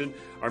access nation,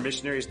 our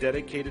missionaries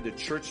dedicated a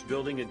church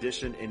building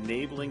addition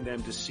enabling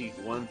them to seat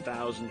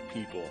 1,000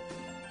 people.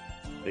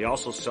 They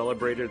also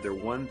celebrated their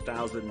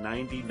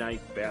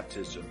 1,099th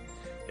baptism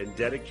and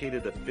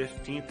dedicated the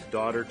 15th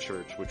daughter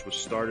church, which was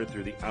started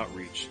through the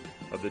outreach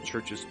of the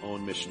church's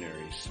own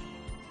missionaries.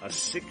 A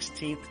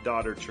 16th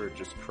daughter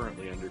church is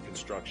currently under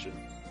construction.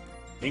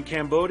 In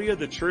Cambodia,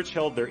 the church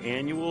held their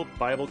annual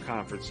Bible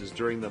conferences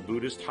during the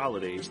Buddhist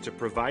holidays to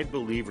provide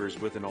believers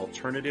with an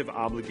alternative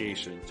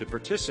obligation to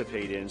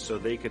participate in so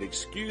they could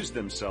excuse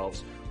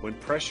themselves when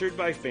pressured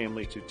by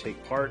family to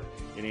take part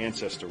in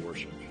ancestor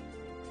worship.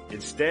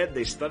 Instead,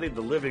 they studied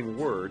the living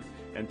Word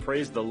and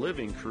praised the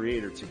living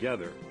Creator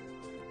together.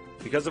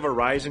 Because of a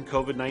rise in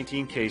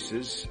COVID-19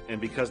 cases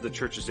and because the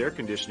church's air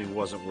conditioning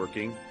wasn't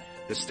working,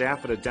 the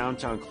staff at a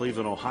downtown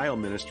Cleveland, Ohio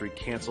ministry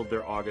canceled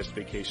their August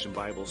vacation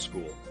Bible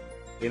school.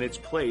 In its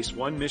place,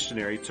 one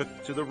missionary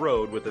took to the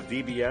road with a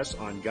VBS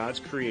on God's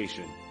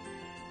creation.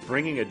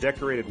 Bringing a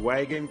decorated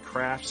wagon,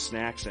 crafts,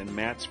 snacks, and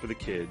mats for the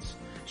kids,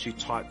 she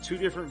taught 2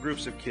 different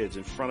groups of kids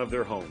in front of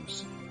their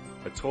homes.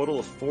 A total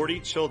of 40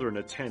 children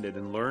attended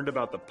and learned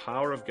about the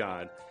power of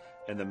God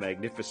and the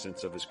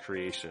magnificence of His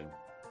creation.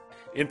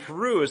 In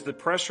Peru, as the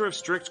pressure of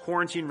strict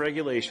quarantine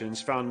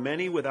regulations found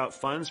many without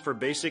funds for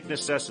basic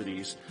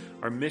necessities,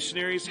 our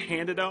missionaries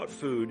handed out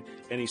food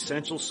and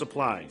essential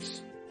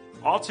supplies.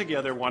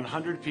 Altogether,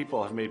 100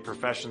 people have made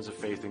professions of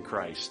faith in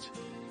Christ,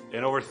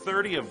 and over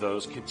 30 of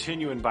those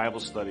continue in Bible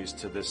studies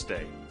to this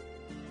day.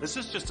 This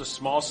is just a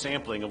small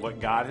sampling of what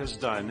God has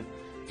done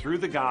through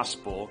the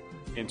gospel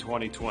in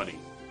 2020.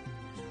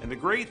 And the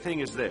great thing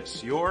is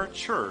this: your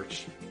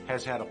church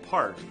has had a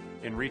part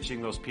in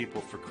reaching those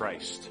people for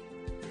Christ.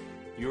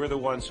 You are the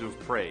ones who have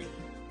prayed.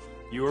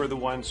 You are the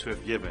ones who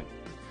have given.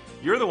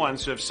 You're the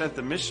ones who have sent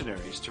the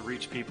missionaries to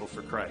reach people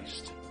for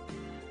Christ.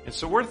 And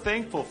so we're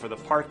thankful for the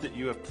part that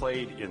you have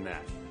played in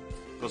that.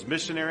 Those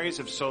missionaries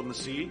have sown the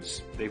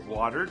seeds, they've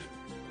watered,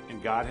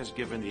 and God has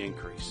given the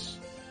increase.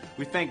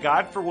 We thank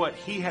God for what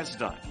He has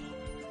done,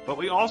 but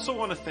we also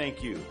want to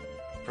thank you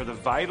for the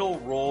vital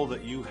role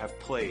that you have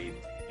played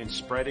in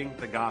spreading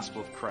the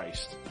gospel of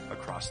Christ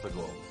across the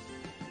globe.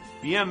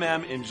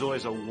 BMM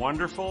enjoys a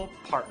wonderful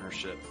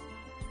partnership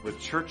with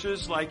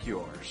churches like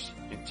yours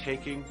in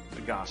taking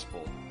the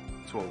gospel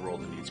to a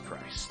world that needs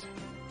Christ.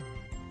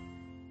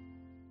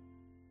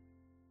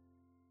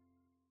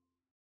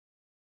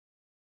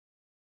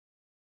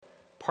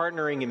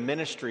 Partnering in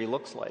ministry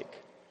looks like.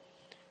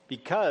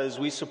 Because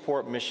we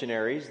support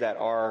missionaries that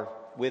are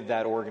with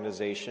that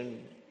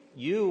organization,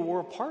 you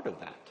were a part of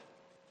that.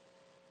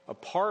 A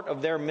part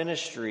of their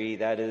ministry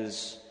that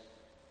is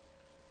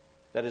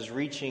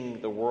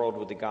reaching the world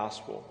with the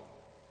gospel.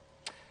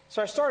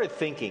 So I started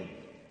thinking,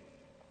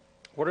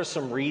 what are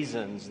some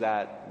reasons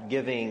that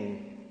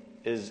giving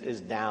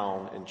is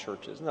down in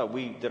churches? No,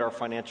 we did our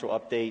financial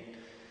update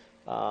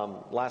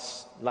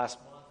last month.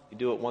 We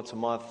do it once a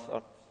month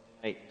on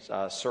night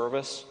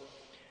service.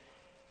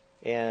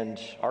 And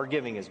our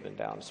giving has been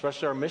down,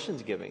 especially our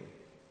missions giving,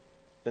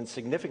 been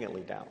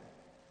significantly down.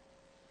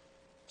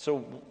 So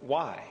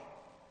why?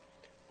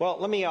 Well,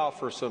 let me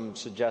offer some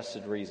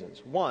suggested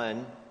reasons.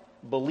 One,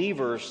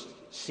 believers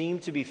seem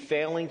to be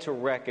failing to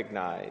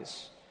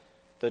recognize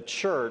the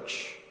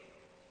church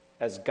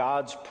as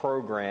God's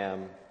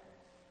program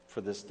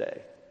for this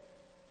day.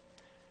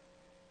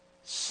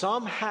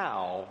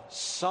 Somehow,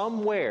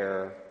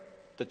 somewhere,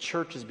 the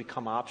church has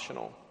become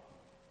optional.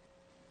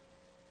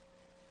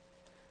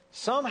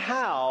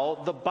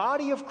 Somehow, the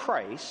body of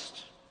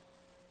Christ,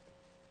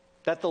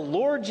 that the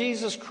Lord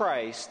Jesus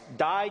Christ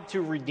died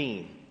to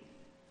redeem,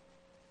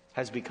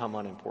 has become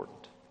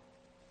unimportant.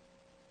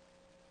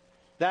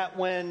 That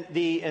when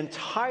the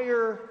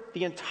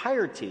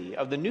entirety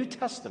of the New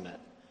Testament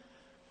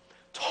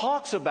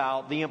talks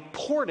about the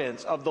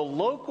importance of the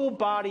local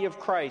body of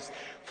Christ,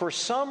 for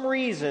some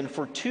reason,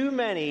 for too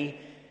many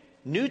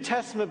New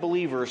Testament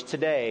believers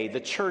today, the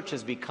church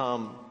has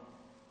become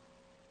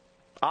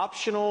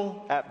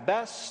optional at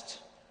best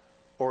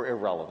or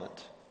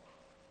irrelevant.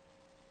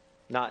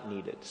 Not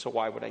needed. So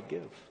why would I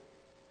give?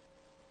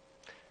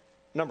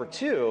 Number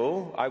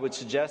two, I would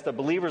suggest that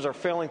believers are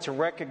failing to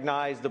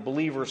recognize the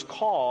believer's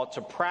call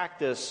to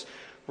practice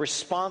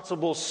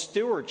responsible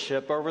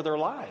stewardship over their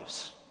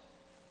lives.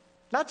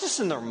 Not just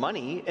in their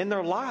money, in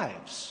their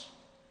lives.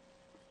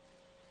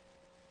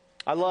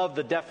 I love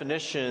the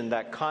definition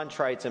that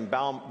Contrites and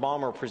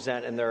Balmer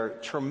present in their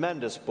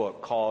tremendous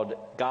book called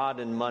God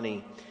and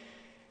Money.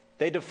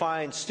 They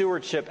define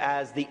stewardship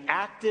as the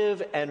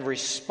active and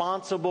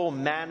responsible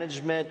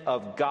management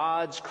of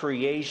God's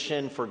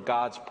creation for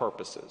God's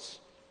purposes.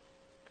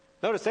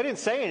 Notice they didn't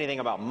say anything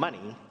about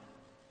money.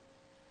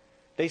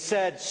 They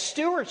said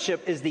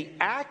stewardship is the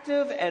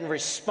active and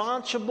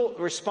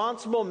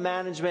responsible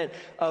management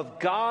of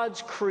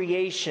God's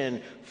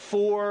creation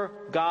for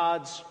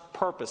God's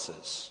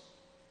purposes.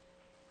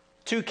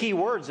 Two key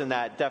words in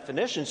that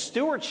definition.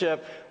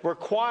 Stewardship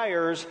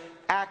requires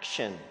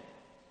action.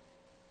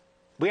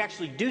 We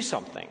actually do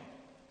something.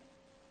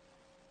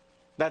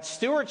 That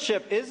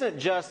stewardship isn't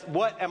just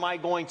what am I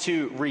going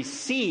to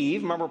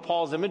receive. Remember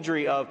Paul's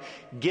imagery of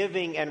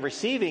giving and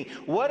receiving.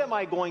 What am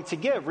I going to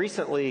give?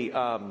 Recently,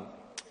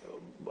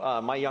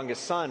 my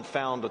youngest son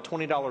found a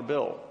 $20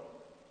 bill.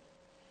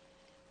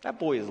 That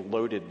boy is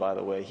loaded, by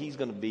the way. He's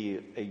going to be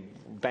a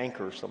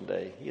banker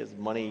someday. He has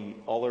money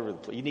all over the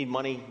place. You need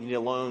money, you need a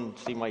loan,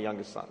 see my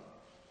youngest son.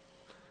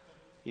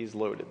 He's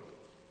loaded.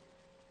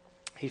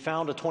 He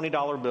found a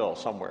 $20 bill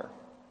somewhere.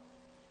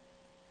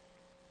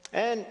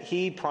 And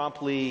he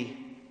promptly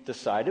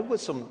decided, with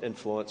some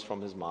influence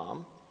from his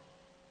mom,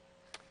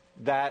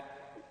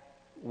 that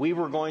we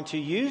were going to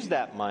use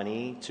that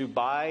money to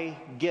buy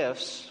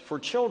gifts for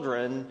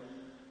children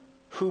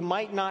who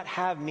might not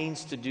have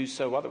means to do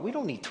so. We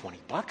don't need $20.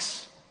 What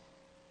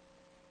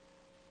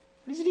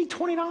does he need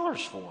 $20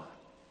 for?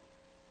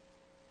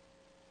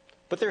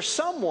 But there's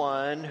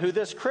someone who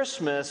this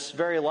Christmas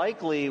very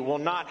likely will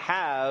not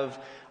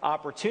have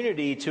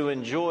opportunity to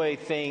enjoy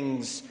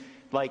things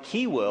like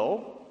he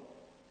will.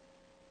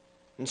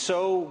 And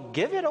so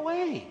give it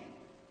away.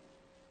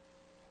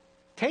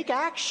 Take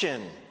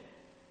action.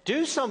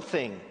 Do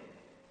something.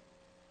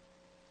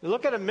 You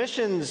look at a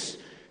missions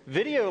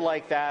video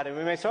like that and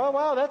we may say, oh,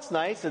 wow, that's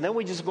nice. And then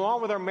we just go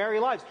on with our merry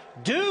lives.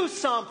 Do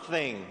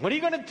something. What are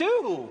you going to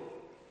do?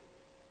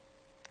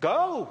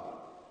 Go.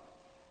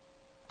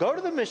 Go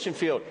to the mission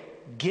field.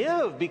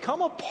 Give.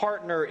 Become a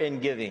partner in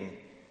giving.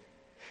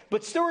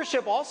 But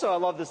stewardship also, I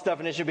love this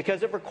definition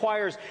because it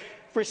requires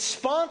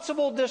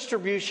responsible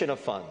distribution of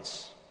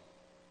funds.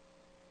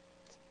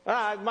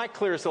 My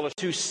clearest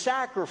illustration, to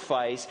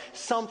sacrifice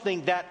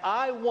something that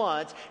I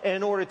want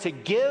in order to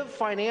give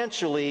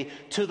financially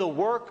to the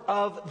work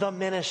of the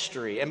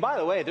ministry. And by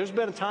the way, there's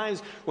been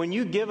times when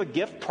you give a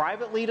gift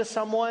privately to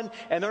someone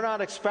and they're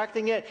not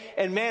expecting it,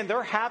 and man,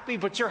 they're happy,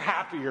 but you're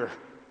happier.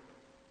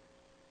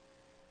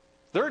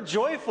 They're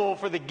joyful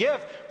for the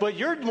gift, but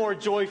you're more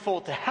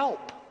joyful to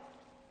help.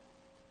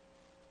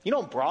 You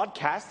don't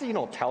broadcast it, you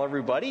don't tell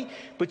everybody,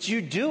 but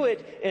you do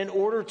it in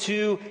order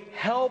to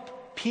help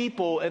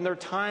people in their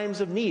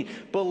times of need.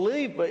 But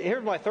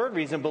here's my third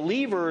reason.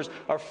 Believers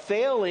are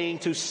failing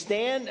to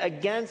stand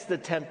against the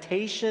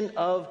temptation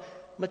of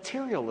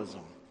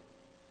materialism.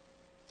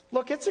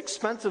 Look, it's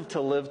expensive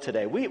to live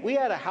today. We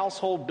had a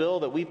household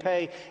bill that we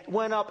pay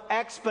went up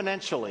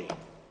exponentially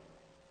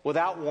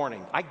without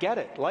warning. I get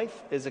it.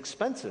 Life is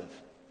expensive.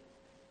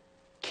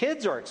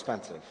 Kids are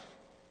expensive.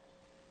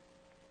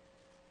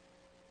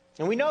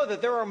 And we know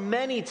that there are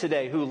many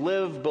today who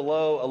live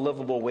below a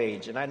livable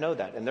wage, and I know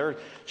that. And they're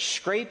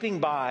scraping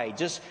by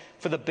just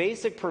for the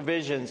basic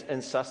provisions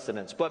and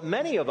sustenance. But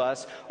many of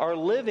us are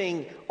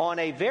living on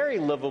a very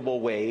livable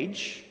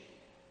wage.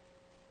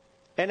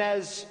 And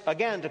as,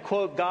 again, to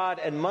quote God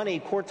and Money,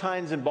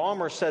 Courtines and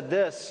Balmer said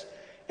this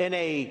in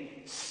a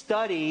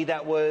study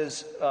that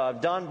was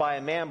done by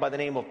a man by the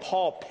name of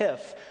Paul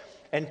Piff.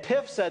 And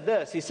Piff said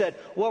this, he said,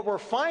 what we're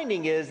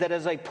finding is that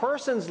as a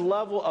person's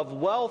level of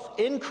wealth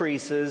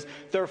increases,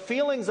 their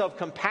feelings of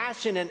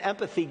compassion and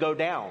empathy go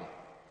down.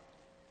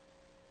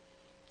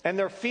 And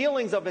their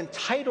feelings of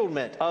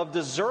entitlement, of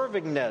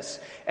deservingness,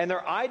 and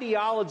their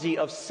ideology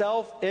of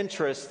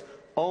self-interest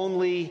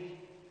only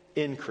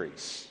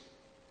increase.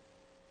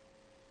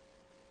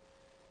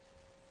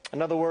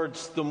 In other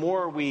words, the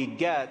more we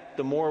get,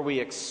 the more we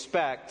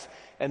expect.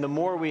 And the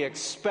more we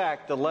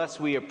expect, the less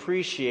we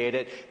appreciate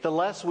it. The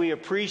less we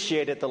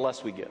appreciate it, the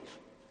less we give.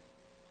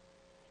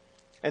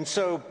 And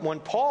so when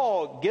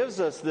Paul gives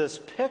us this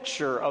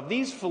picture of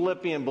these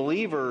Philippian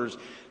believers,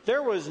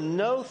 there was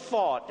no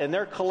thought in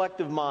their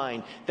collective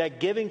mind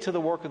that giving to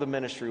the work of the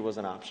ministry was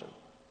an option.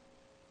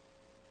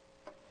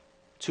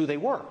 It's who they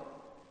were.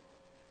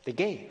 They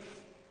gave.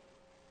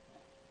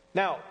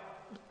 Now,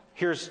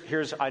 here's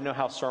I know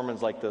how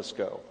sermons like this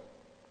go.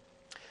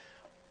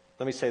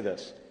 Let me say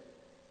this.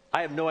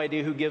 I have no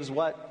idea who gives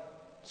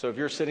what. So if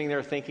you're sitting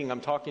there thinking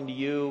I'm talking to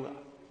you,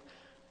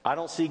 I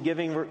don't see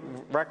giving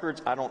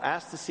records. I don't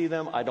ask to see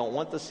them. I don't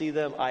want to see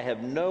them. I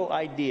have no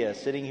idea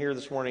sitting here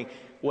this morning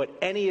what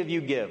any of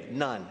you give.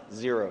 None.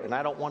 Zero. And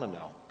I don't want to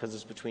know because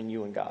it's between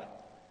you and God.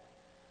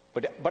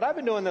 But I've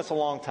been doing this a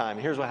long time.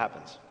 Here's what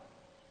happens.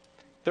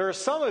 There are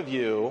some of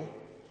you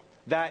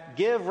that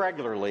give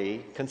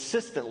regularly,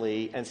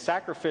 consistently, and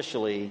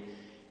sacrificially,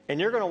 and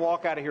you're going to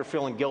walk out of here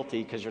feeling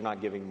guilty because you're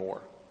not giving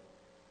more.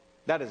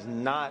 That is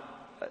not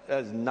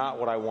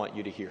what I want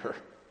you to hear.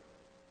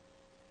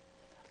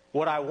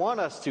 What I want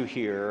us to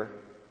hear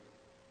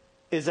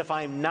is if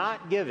I'm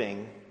not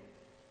giving,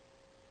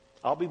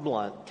 I'll be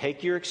blunt,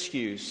 take your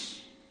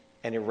excuse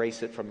and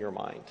erase it from your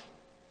mind.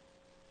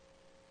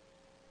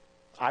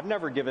 I've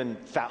never given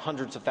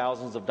hundreds of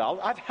thousands of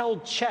dollars. I've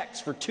held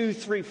checks for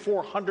 $200,000,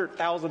 $300,000,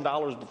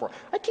 $400,000 before.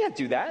 I can't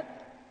do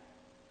that.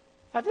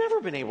 I've never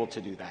been able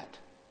to do that.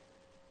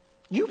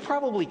 You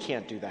probably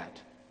can't do that.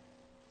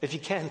 If you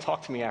can,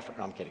 talk to me after.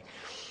 No, I'm kidding.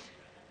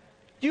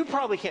 You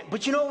probably can't.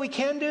 But you know what we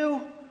can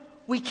do?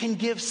 We can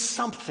give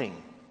something.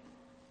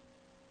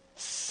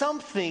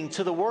 Something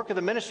to the work of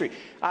the ministry.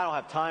 I don't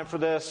have time for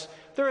this.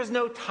 There is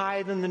no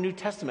tithe in the New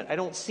Testament. I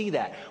don't see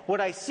that.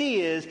 What I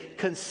see is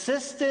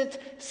consistent,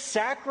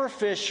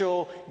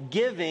 sacrificial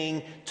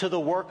giving to the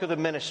work of the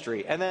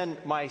ministry. And then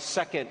my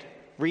second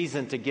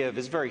reason to give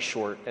is very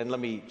short, and let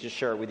me just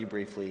share it with you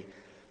briefly.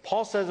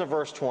 Paul says in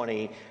verse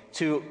 20,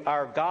 "To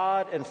our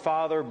God and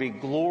Father be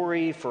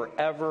glory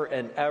forever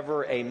and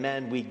ever.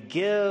 Amen." We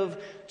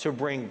give to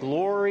bring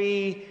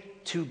glory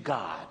to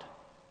God.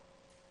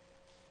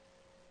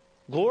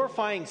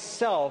 Glorifying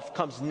self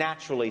comes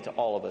naturally to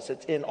all of us.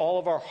 It's in all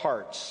of our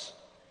hearts.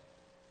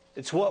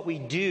 It's what we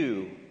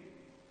do.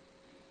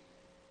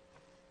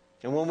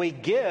 And when we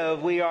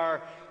give, we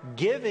are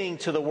giving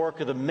to the work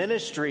of the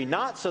ministry,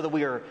 not so that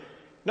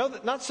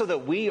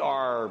we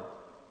are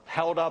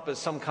held up as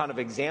some kind of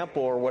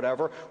example or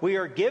whatever. We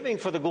are giving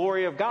for the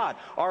glory of God.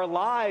 Our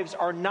lives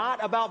are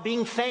not about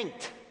being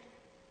thanked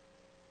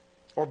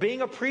or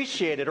being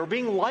appreciated or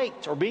being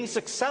liked or being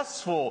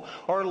successful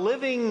or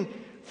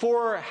living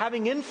for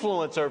having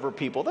influence over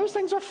people. Those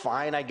things are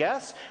fine, I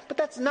guess, but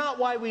that's not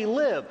why we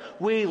live.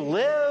 We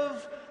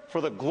live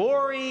for the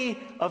glory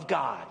of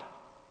God.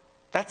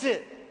 That's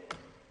it.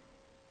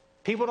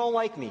 People don't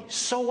like me.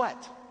 So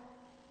what?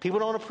 People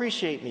don't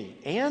appreciate me.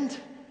 And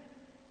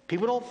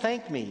people don't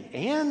thank me.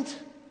 And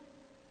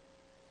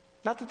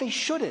not that they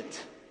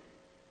shouldn't.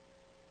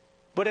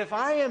 But if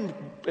I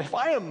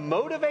am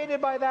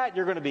motivated by that,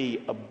 you're going to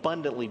be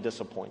abundantly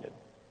disappointed.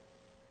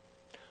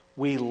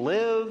 We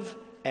live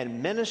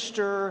and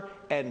minister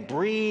and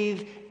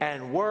breathe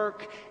and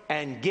work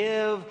and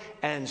give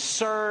and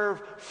serve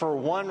for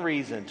one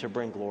reason: to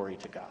bring glory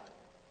to God.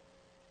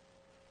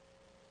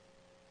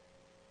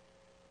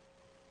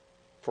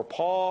 For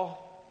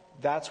Paul,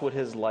 that's what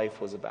his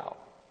life was about.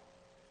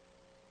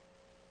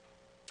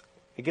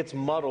 It gets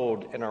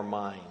muddled in our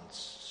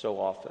minds so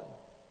often.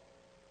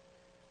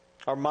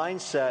 Our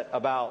mindset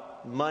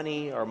about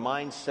money, our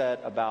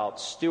mindset about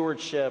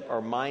stewardship,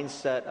 our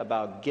mindset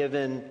about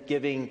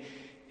giving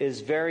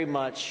is very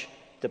much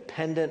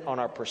dependent on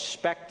our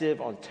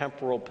perspective on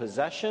temporal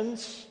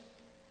possessions.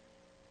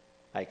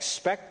 I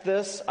expect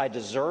this, I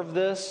deserve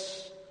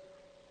this,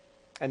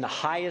 and the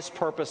highest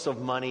purpose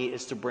of money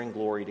is to bring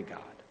glory to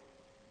God.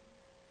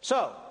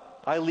 So,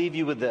 I leave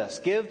you with this.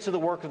 Give to the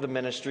work of the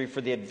ministry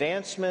for the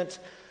advancement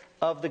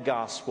of the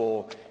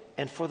gospel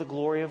and for the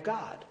glory of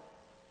God.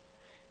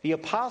 The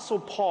Apostle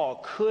Paul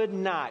could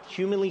not,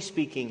 humanly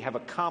speaking, have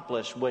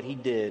accomplished what he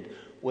did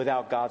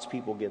without God's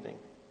people giving.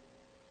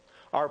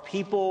 Our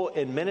people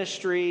in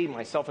ministry,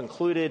 myself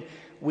included,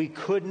 we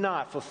could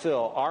not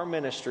fulfill our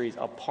ministries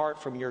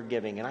apart from your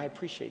giving, and I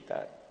appreciate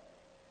that.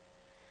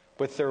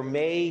 But there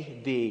may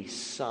be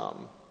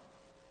some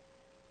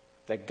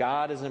that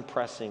God is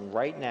impressing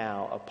right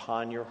now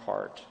upon your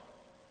heart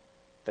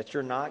that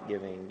you're not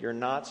giving, you're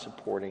not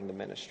supporting the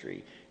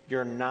ministry,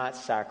 you're not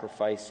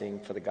sacrificing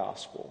for the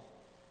gospel.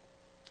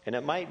 And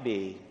it might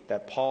be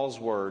that Paul's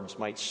words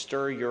might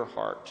stir your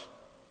heart,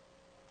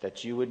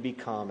 that you would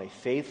become a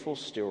faithful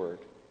steward,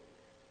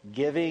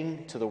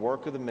 giving to the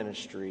work of the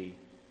ministry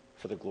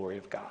for the glory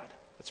of God.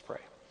 Let's pray.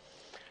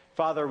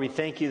 Father, we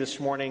thank you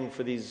this morning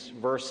for these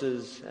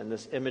verses and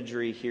this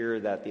imagery here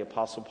that the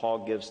Apostle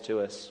Paul gives to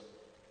us.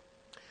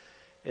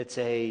 It's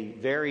a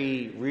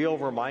very real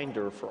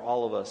reminder for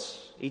all of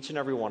us, each and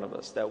every one of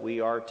us, that we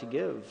are to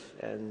give,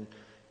 and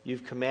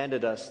you've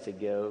commanded us to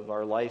give.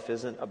 Our life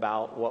isn't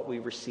about what we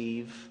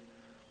receive.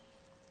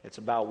 It's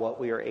about what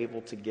we are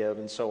able to give.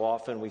 And so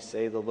often we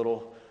say the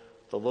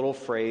little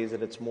phrase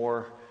that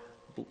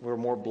we're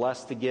more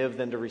blessed to give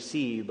than to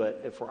receive,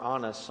 but if we're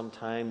honest,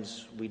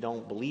 sometimes we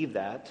don't believe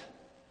that.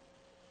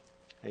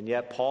 And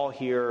yet Paul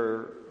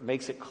here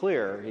makes it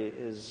clear.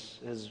 His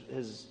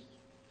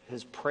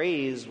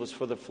praise was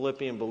for the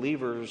Philippian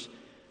believers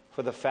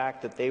for the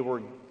fact that they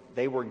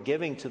were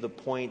giving to the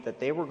point that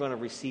they were going to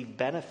receive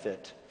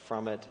benefit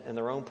from it in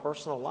their own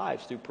personal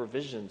lives through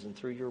provisions and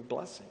through your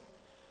blessing.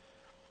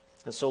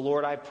 And so,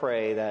 Lord, I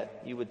pray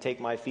that you would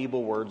take my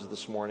feeble words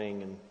this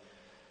morning and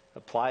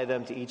apply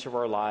them to each of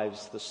our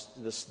lives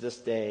this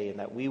day, and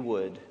that we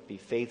would be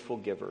faithful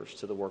givers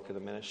to the work of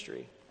the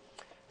ministry.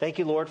 Thank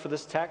you, Lord, for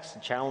this text, a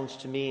challenge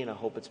to me, and I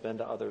hope it's been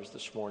to others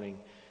this morning.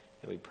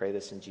 And we pray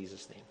this in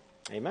Jesus' name.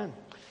 Amen.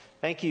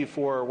 Thank you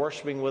for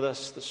worshiping with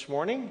us this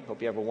morning.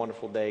 Hope you have a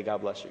wonderful day.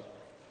 God bless you.